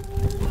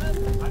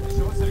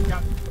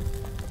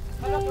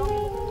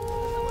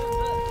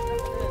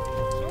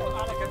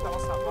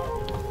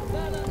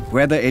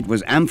 Whether it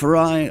was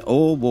amphorae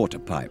or water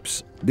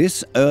pipes,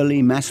 this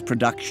early mass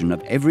production of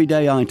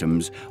everyday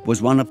items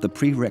was one of the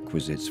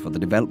prerequisites for the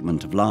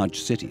development of large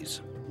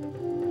cities.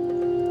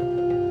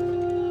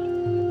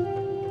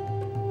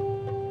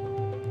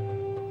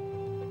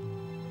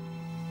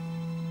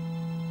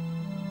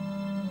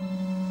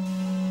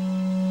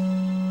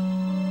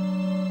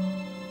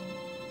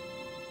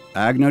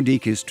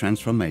 Agnodiki's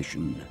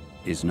transformation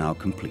is now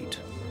complete.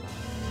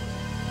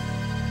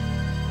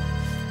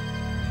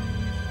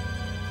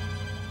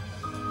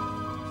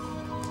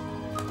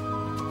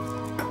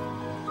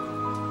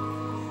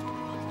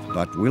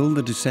 But will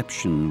the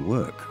deception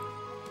work?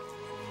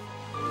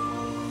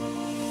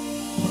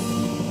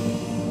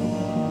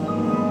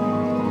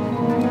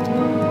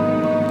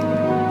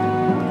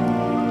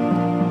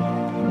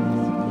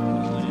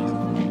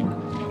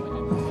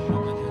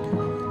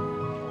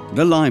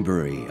 The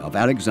Library of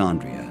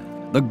Alexandria,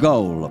 the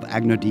goal of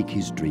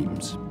Agnodiki's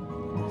dreams.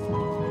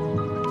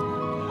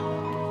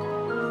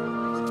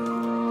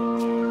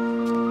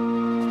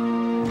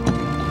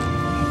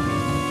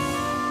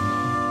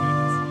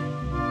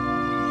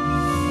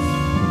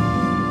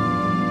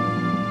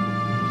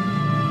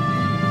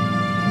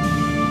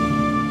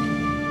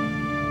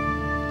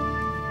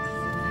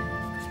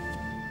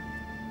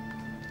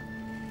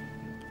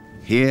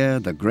 Here,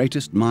 the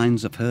greatest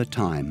minds of her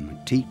time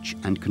teach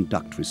and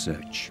conduct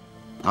research.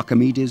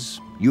 Archimedes,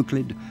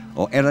 Euclid,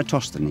 or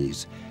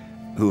Eratosthenes,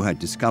 who had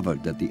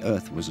discovered that the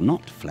Earth was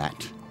not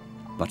flat,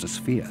 but a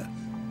sphere.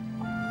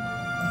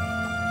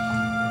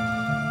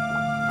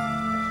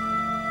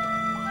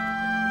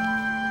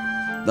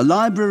 The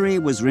library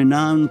was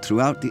renowned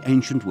throughout the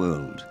ancient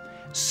world.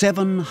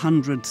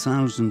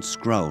 700,000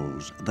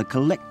 scrolls, the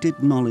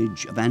collected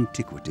knowledge of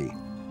antiquity,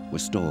 were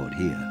stored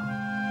here.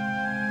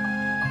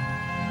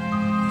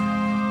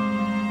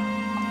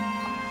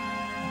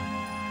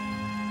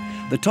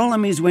 The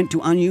Ptolemies went to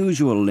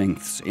unusual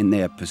lengths in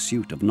their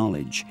pursuit of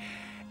knowledge.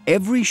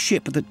 Every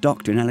ship that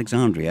docked in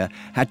Alexandria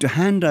had to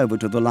hand over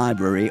to the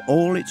library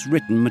all its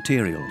written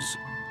materials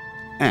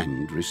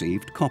and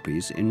received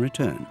copies in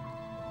return.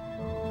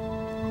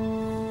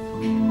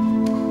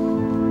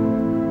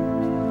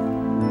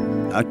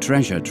 A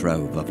treasure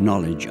trove of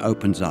knowledge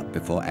opens up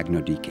before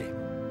Agnodiki.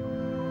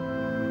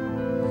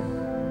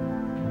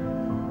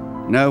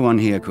 No one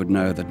here could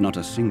know that not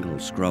a single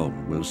scroll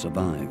will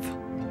survive.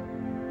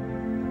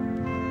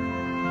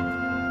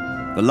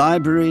 The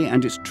library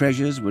and its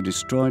treasures were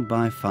destroyed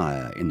by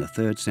fire in the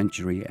 3rd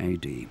century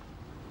AD.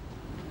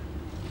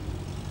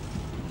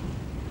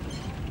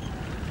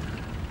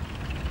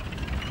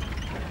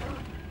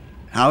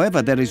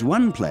 However, there is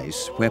one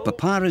place where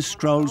papyrus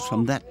scrolls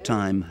from that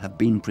time have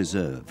been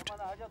preserved.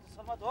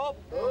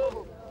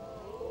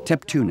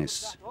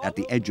 Teptunis, at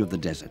the edge of the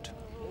desert.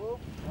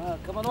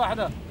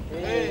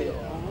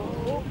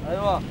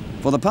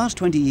 For the past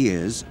 20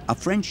 years, a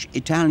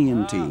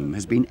French-Italian team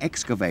has been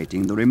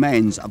excavating the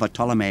remains of a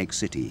Ptolemaic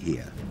city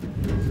here.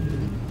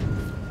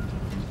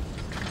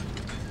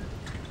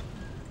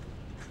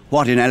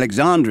 What in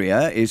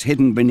Alexandria is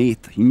hidden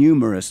beneath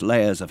numerous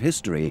layers of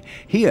history,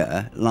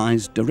 here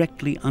lies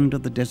directly under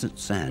the desert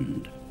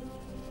sand.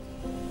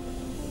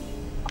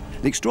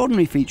 The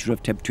extraordinary feature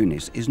of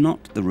Teptunis is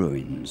not the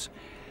ruins.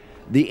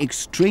 The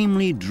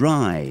extremely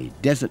dry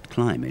desert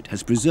climate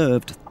has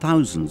preserved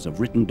thousands of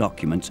written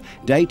documents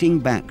dating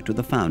back to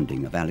the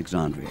founding of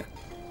Alexandria.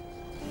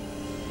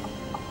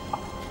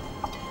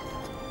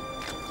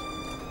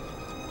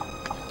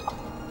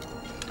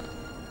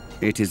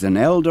 It is an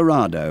El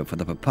Dorado for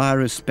the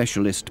papyrus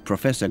specialist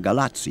Professor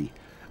Galazzi,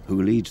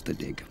 who leads the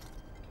dig.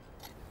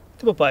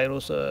 The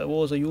papyrus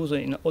was used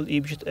in Old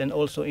Egypt and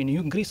also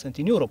in Greece and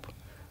in Europe.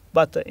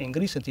 But in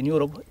Greece and in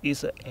Europe,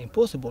 it's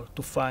impossible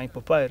to find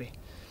papyri.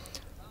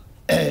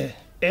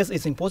 As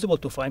it's impossible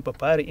to find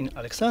papyri in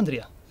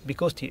Alexandria,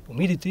 because the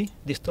humidity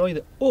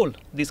destroyed all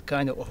this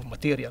kind of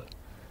material.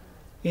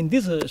 In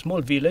this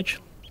small village,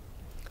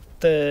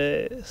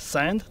 the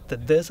sand, the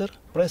desert,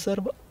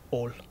 preserve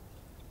all.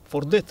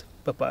 For that,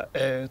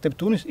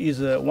 Teptunis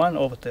is one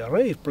of the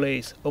rare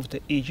places of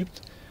the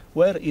Egypt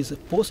where it is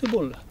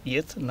possible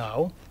yet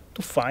now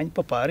to find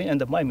papyri,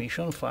 and my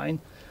mission find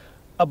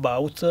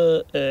about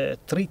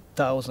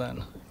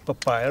 3,000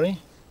 papyri.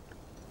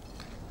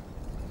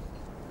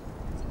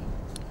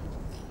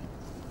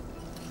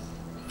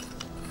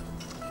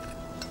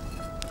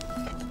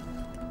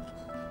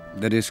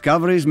 The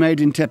discoveries made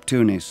in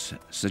Teptunis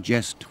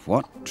suggest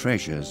what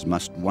treasures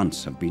must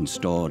once have been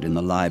stored in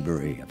the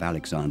library of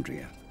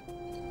Alexandria.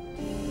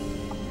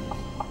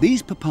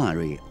 These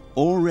papyri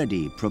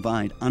already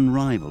provide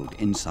unrivaled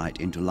insight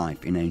into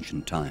life in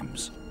ancient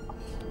times.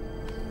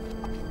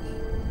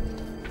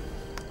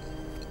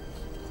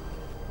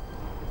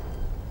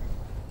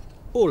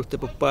 All the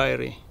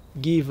papyri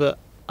give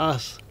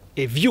us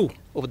a view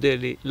of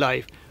daily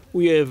life.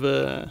 We have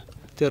the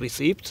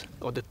receipt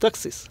of the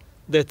taxes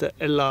that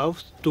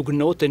allows to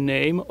know the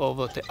name of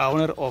the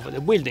owner of the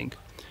building.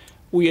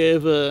 We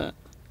have the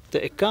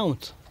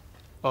account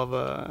of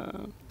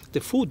the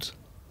food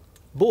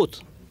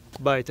bought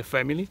by the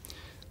family.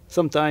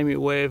 Sometimes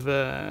we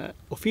have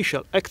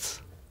official acts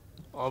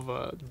of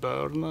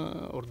burn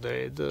or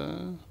dead,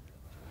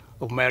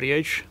 of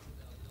marriage.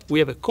 We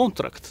have a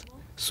contract.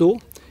 So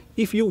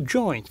if you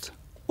join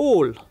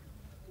all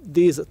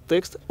these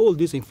texts, all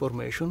this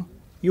information,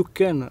 you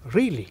can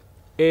really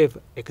have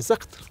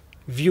exact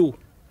view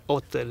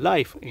of the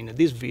life in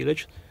this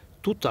village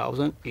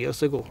 2,000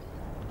 years ago.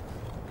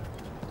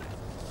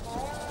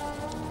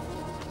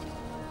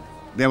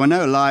 There were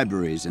no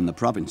libraries in the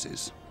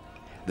provinces.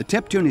 The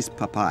Teptunis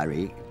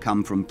papyri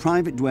come from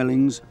private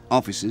dwellings,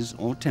 offices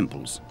or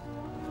temples.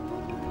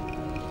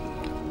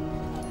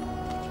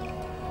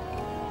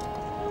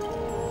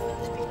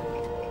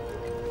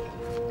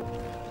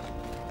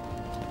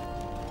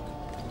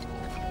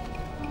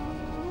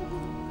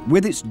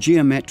 With its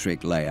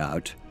geometric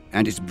layout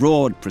and its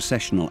broad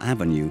processional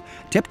avenue,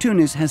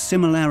 Teptunis has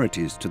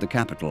similarities to the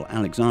capital,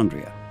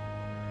 Alexandria.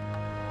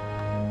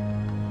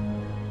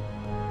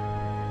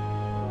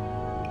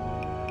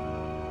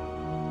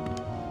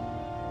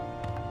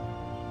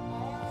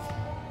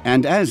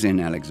 And as in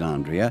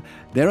Alexandria,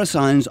 there are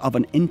signs of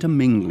an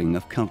intermingling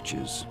of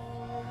cultures.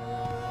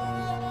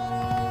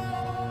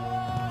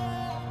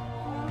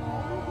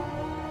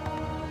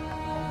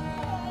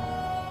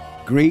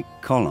 Greek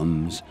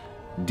columns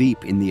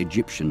deep in the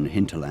Egyptian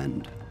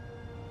hinterland.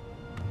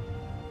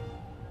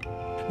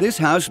 This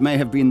house may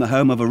have been the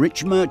home of a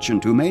rich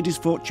merchant who made his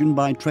fortune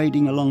by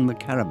trading along the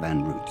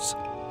caravan routes.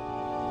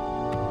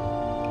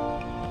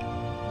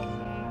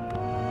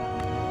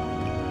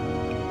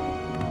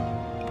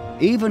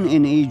 Even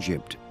in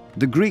Egypt,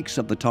 the Greeks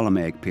of the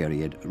Ptolemaic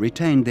period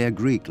retained their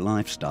Greek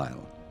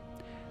lifestyle.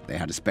 They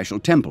had a special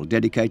temple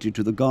dedicated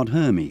to the god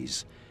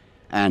Hermes,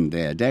 and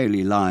their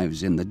daily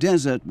lives in the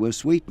desert were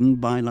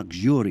sweetened by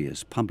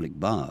luxurious public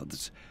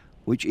baths,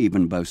 which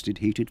even boasted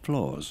heated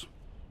floors.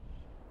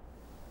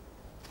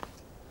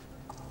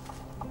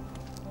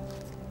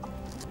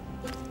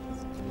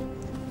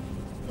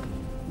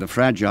 The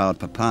fragile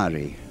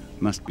papyri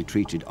must be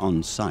treated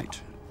on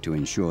site to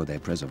ensure their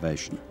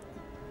preservation.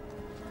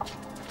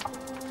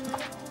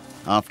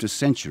 After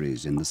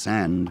centuries in the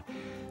sand,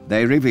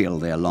 they reveal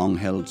their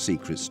long-held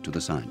secrets to the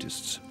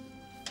scientists.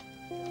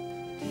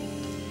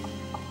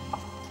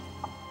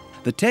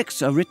 The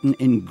texts are written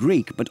in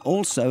Greek, but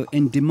also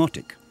in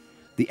Demotic,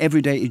 the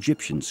everyday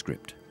Egyptian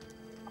script.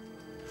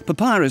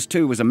 Papyrus,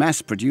 too, was a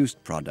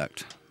mass-produced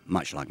product,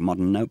 much like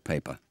modern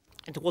notepaper.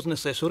 It was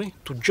necessary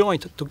to join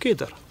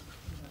together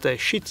the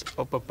sheets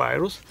of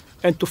papyrus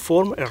and to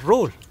form a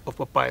roll of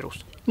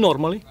papyrus.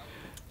 Normally,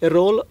 a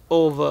roll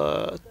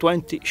of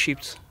 20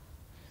 sheets.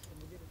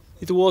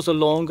 It was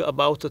long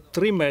about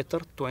 3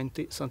 meters,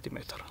 20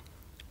 centimeters.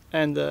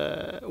 And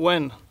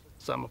when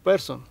some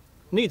person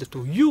needed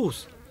to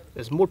use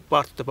a small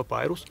part of the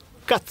papyrus,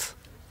 cut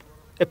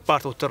a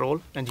part of the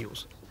roll and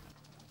use.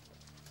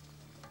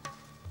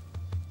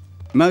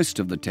 Most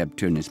of the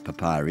Teptunis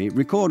papyri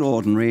record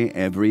ordinary,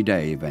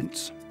 everyday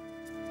events.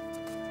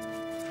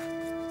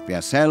 They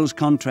are sales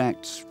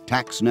contracts,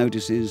 tax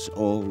notices,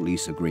 or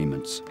lease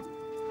agreements.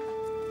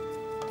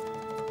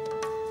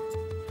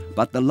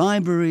 But the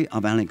Library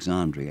of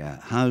Alexandria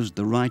housed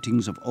the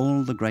writings of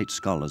all the great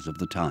scholars of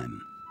the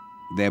time.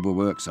 There were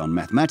works on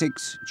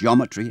mathematics,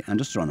 geometry, and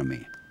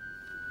astronomy,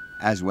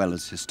 as well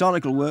as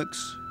historical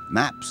works,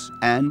 maps,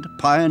 and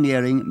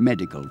pioneering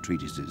medical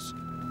treatises.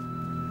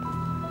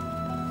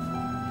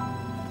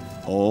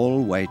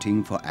 All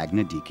waiting for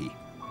Agnodike.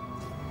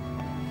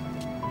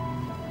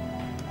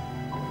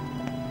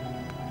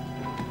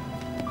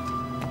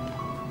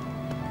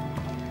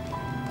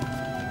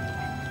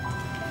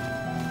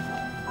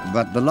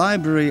 But the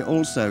library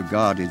also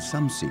guarded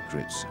some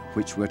secrets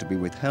which were to be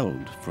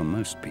withheld from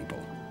most people.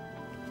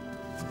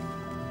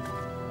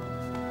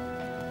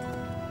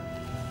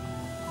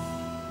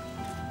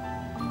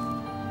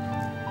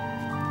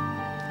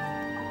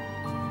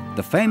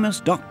 The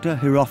famous Dr.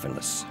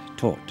 Herophilus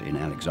taught in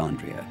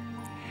Alexandria.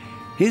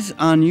 His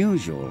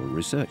unusual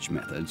research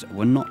methods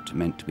were not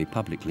meant to be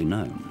publicly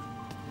known.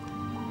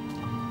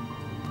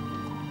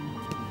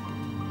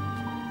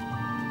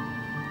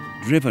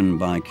 Driven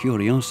by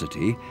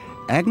curiosity,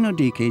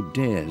 Agnodike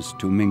dares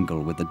to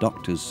mingle with the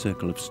doctor's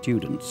circle of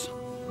students.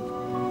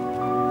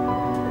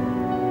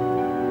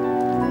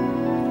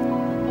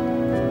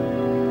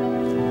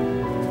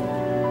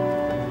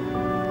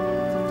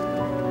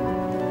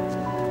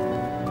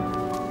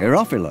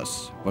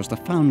 Herophilus was the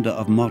founder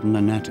of modern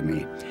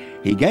anatomy.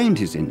 He gained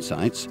his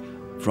insights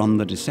from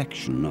the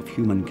dissection of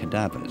human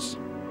cadavers.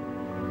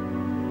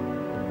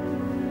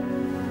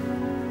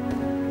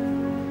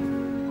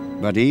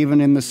 But even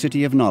in the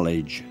city of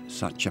knowledge,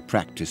 such a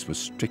practice was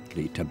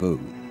strictly taboo.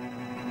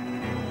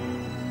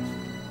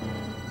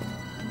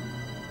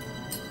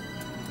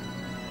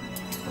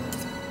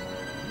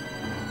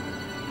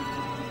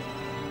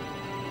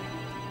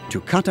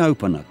 To cut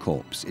open a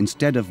corpse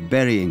instead of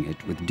burying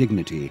it with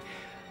dignity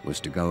was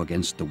to go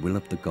against the will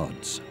of the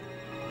gods.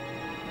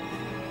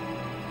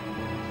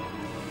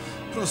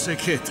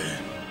 Proseguete.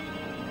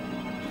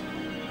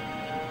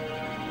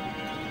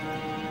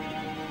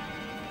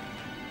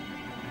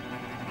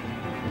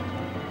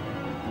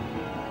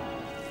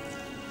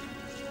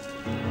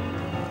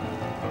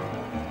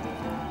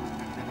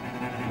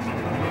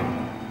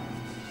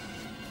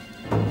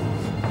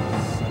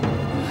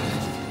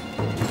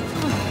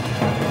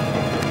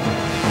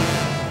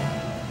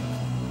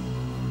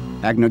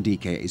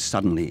 Agnodike is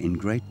suddenly in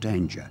great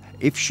danger.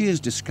 If she is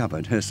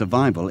discovered, her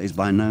survival is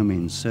by no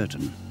means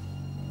certain.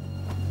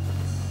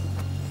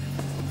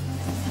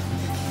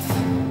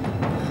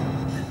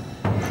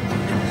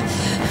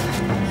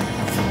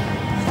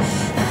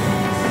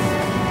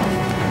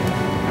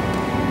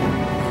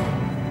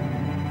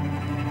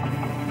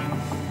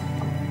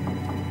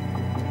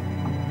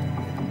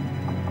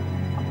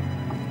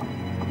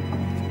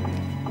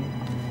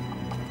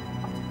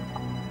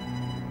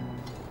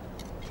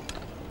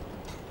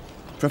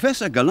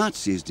 Professor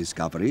Galazzi's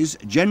discoveries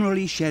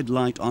generally shed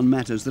light on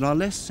matters that are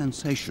less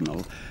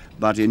sensational,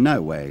 but in no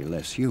way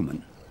less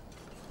human.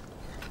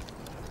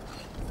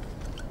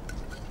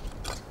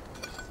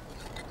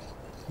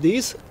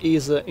 This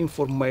is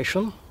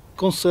information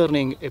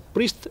concerning a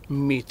priest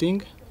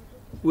meeting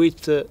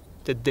with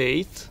the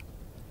date,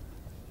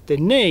 the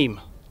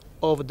name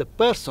of the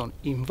person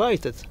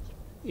invited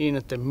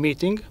in the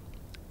meeting,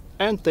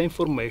 and the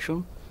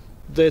information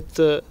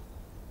that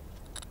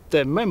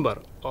the member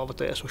of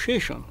the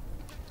association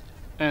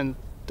and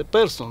the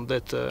person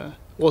that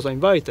was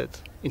invited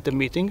in the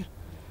meeting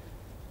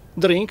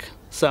drink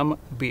some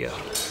beer.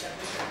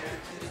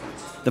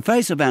 The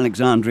face of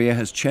Alexandria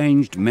has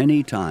changed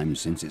many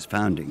times since its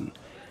founding.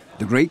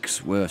 The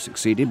Greeks were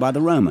succeeded by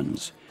the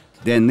Romans.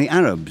 Then the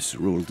Arabs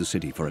ruled the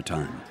city for a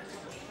time.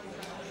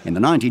 In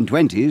the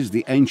 1920s,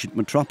 the ancient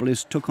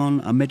metropolis took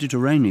on a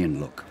Mediterranean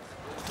look.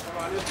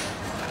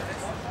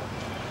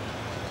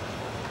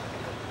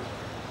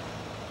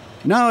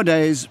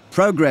 Nowadays,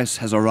 progress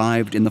has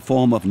arrived in the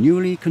form of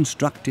newly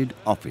constructed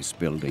office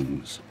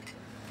buildings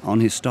on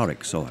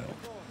historic soil.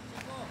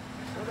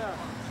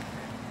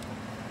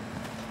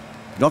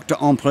 Dr.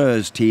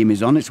 Empreur's team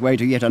is on its way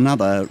to yet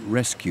another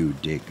rescue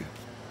dig.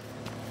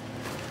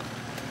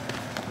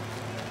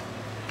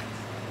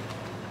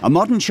 A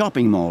modern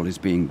shopping mall is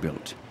being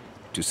built.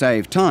 To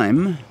save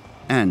time,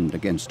 and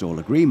against all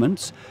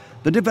agreements,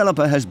 the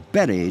developer has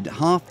buried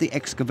half the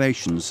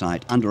excavation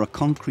site under a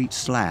concrete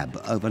slab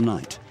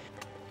overnight.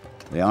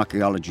 The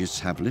archaeologists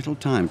have little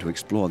time to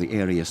explore the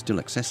area still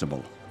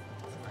accessible.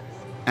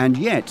 And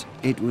yet,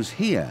 it was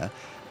here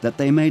that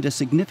they made a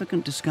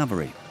significant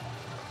discovery.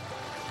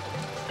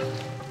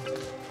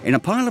 In a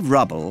pile of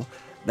rubble,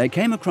 they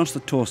came across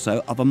the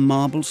torso of a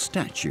marble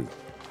statue.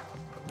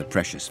 The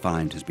precious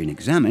find has been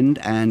examined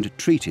and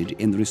treated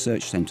in the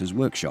research centre's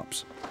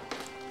workshops.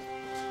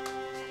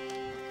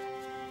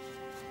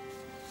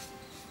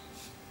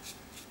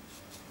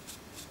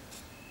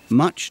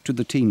 Much to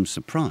the team's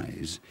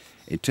surprise,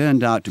 it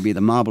turned out to be the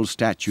marble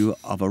statue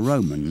of a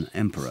Roman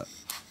emperor.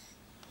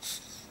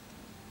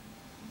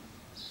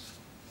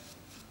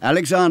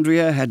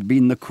 Alexandria had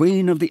been the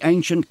queen of the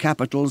ancient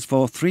capitals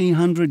for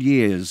 300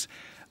 years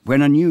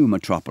when a new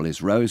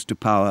metropolis rose to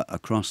power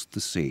across the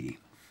sea.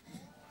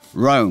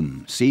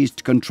 Rome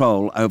seized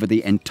control over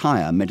the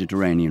entire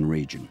Mediterranean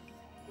region.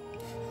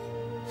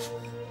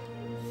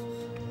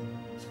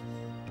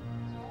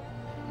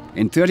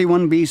 In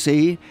 31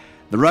 BC,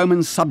 the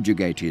Romans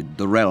subjugated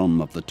the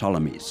realm of the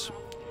Ptolemies.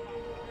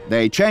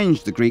 They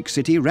changed the Greek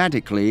city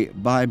radically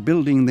by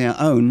building their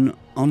own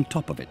on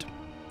top of it,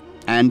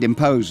 and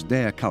imposed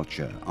their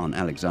culture on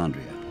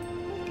Alexandria.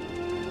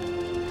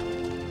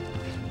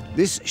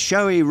 This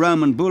showy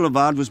Roman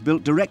boulevard was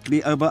built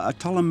directly over a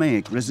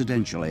Ptolemaic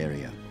residential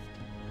area.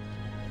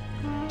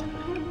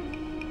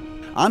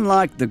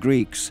 Unlike the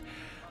Greeks,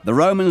 the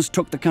Romans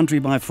took the country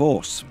by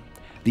force.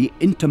 The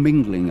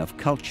intermingling of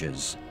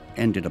cultures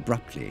ended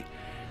abruptly.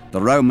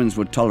 The Romans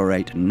would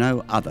tolerate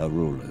no other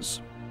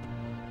rulers.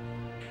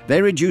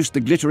 They reduced the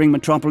glittering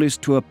metropolis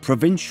to a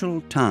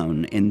provincial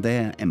town in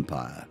their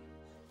empire.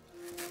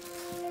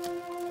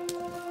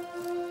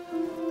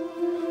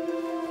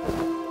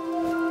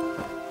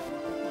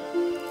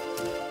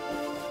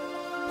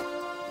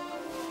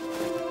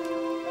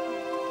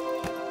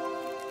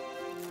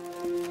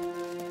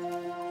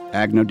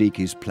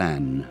 Agnodiki's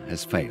plan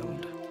has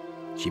failed.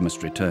 She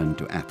must return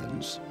to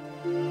Athens.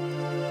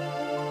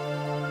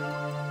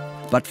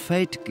 But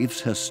fate gives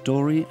her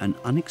story an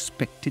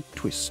unexpected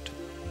twist.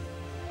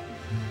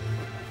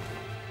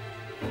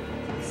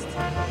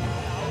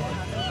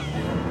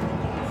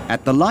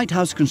 At the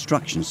lighthouse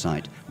construction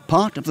site,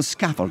 part of the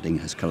scaffolding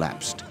has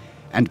collapsed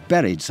and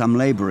buried some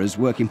labourers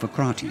working for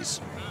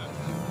Crates.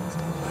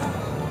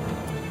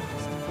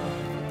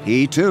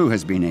 He too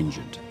has been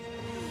injured.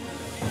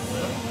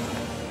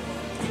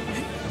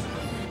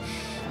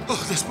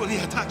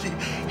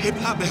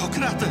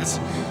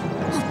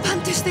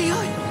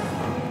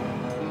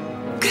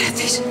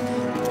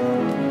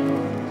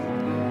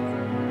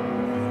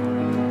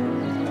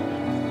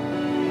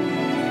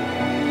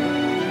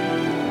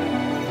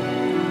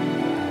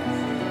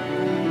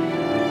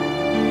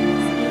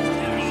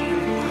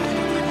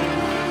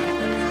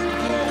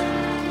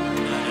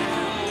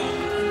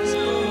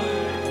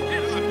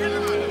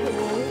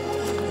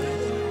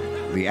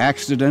 The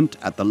accident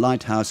at the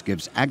lighthouse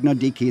gives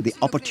Agnodike the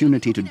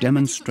opportunity to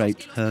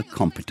demonstrate her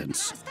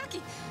competence.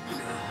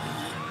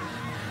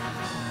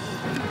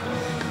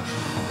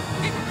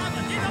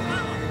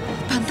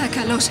 Πάντα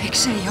καλός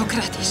εξέει ο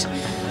Κράτης.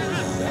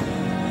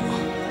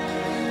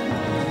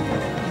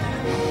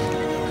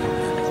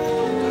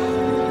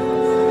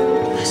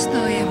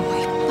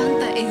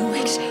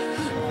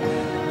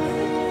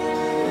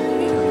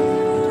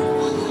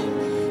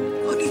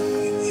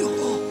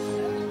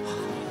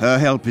 Her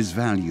help is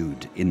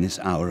valued in this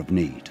hour of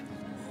need.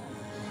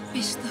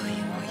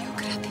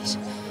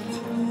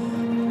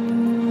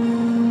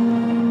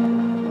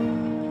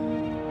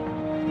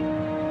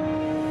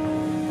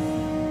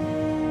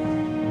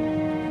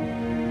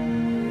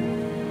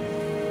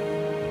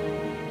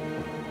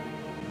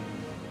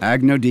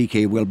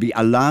 Agnodike will be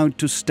allowed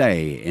to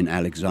stay in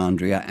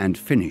Alexandria and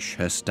finish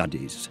her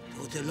studies.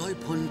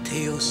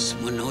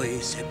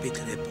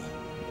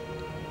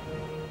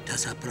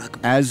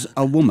 As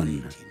a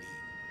woman,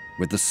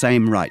 with the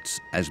same rights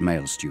as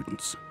male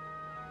students.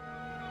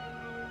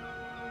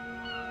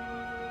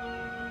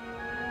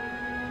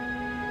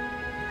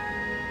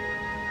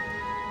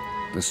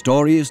 The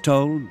story is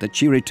told that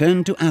she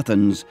returned to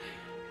Athens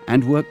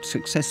and worked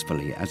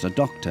successfully as a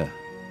doctor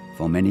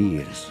for many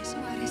years.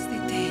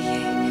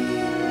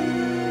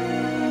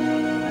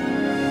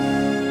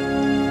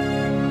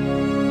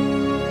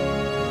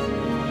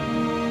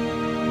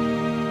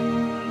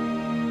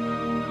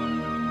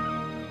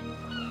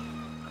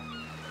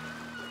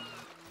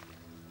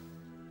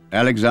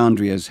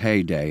 Alexandria's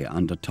heyday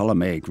under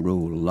Ptolemaic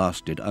rule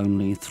lasted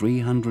only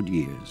 300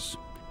 years.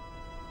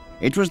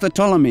 It was the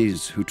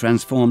Ptolemies who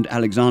transformed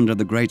Alexander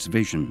the Great's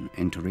vision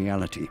into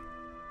reality.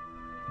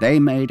 They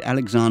made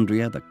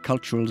Alexandria the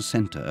cultural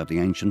center of the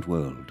ancient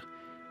world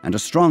and a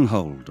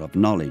stronghold of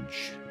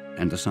knowledge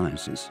and the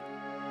sciences.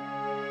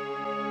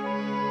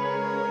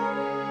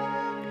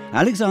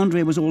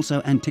 Alexandria was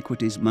also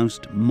antiquity's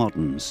most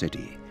modern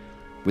city,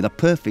 with a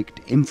perfect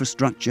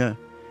infrastructure,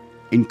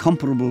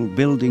 incomparable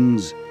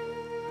buildings,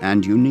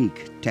 and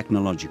unique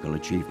technological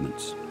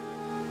achievements.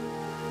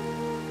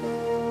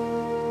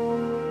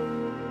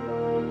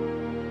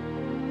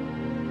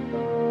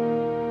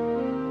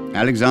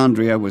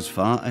 Alexandria was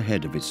far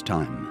ahead of its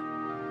time.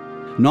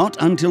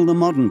 Not until the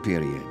modern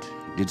period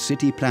did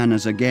city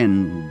planners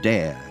again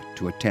dare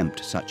to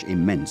attempt such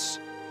immense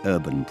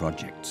urban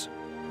projects.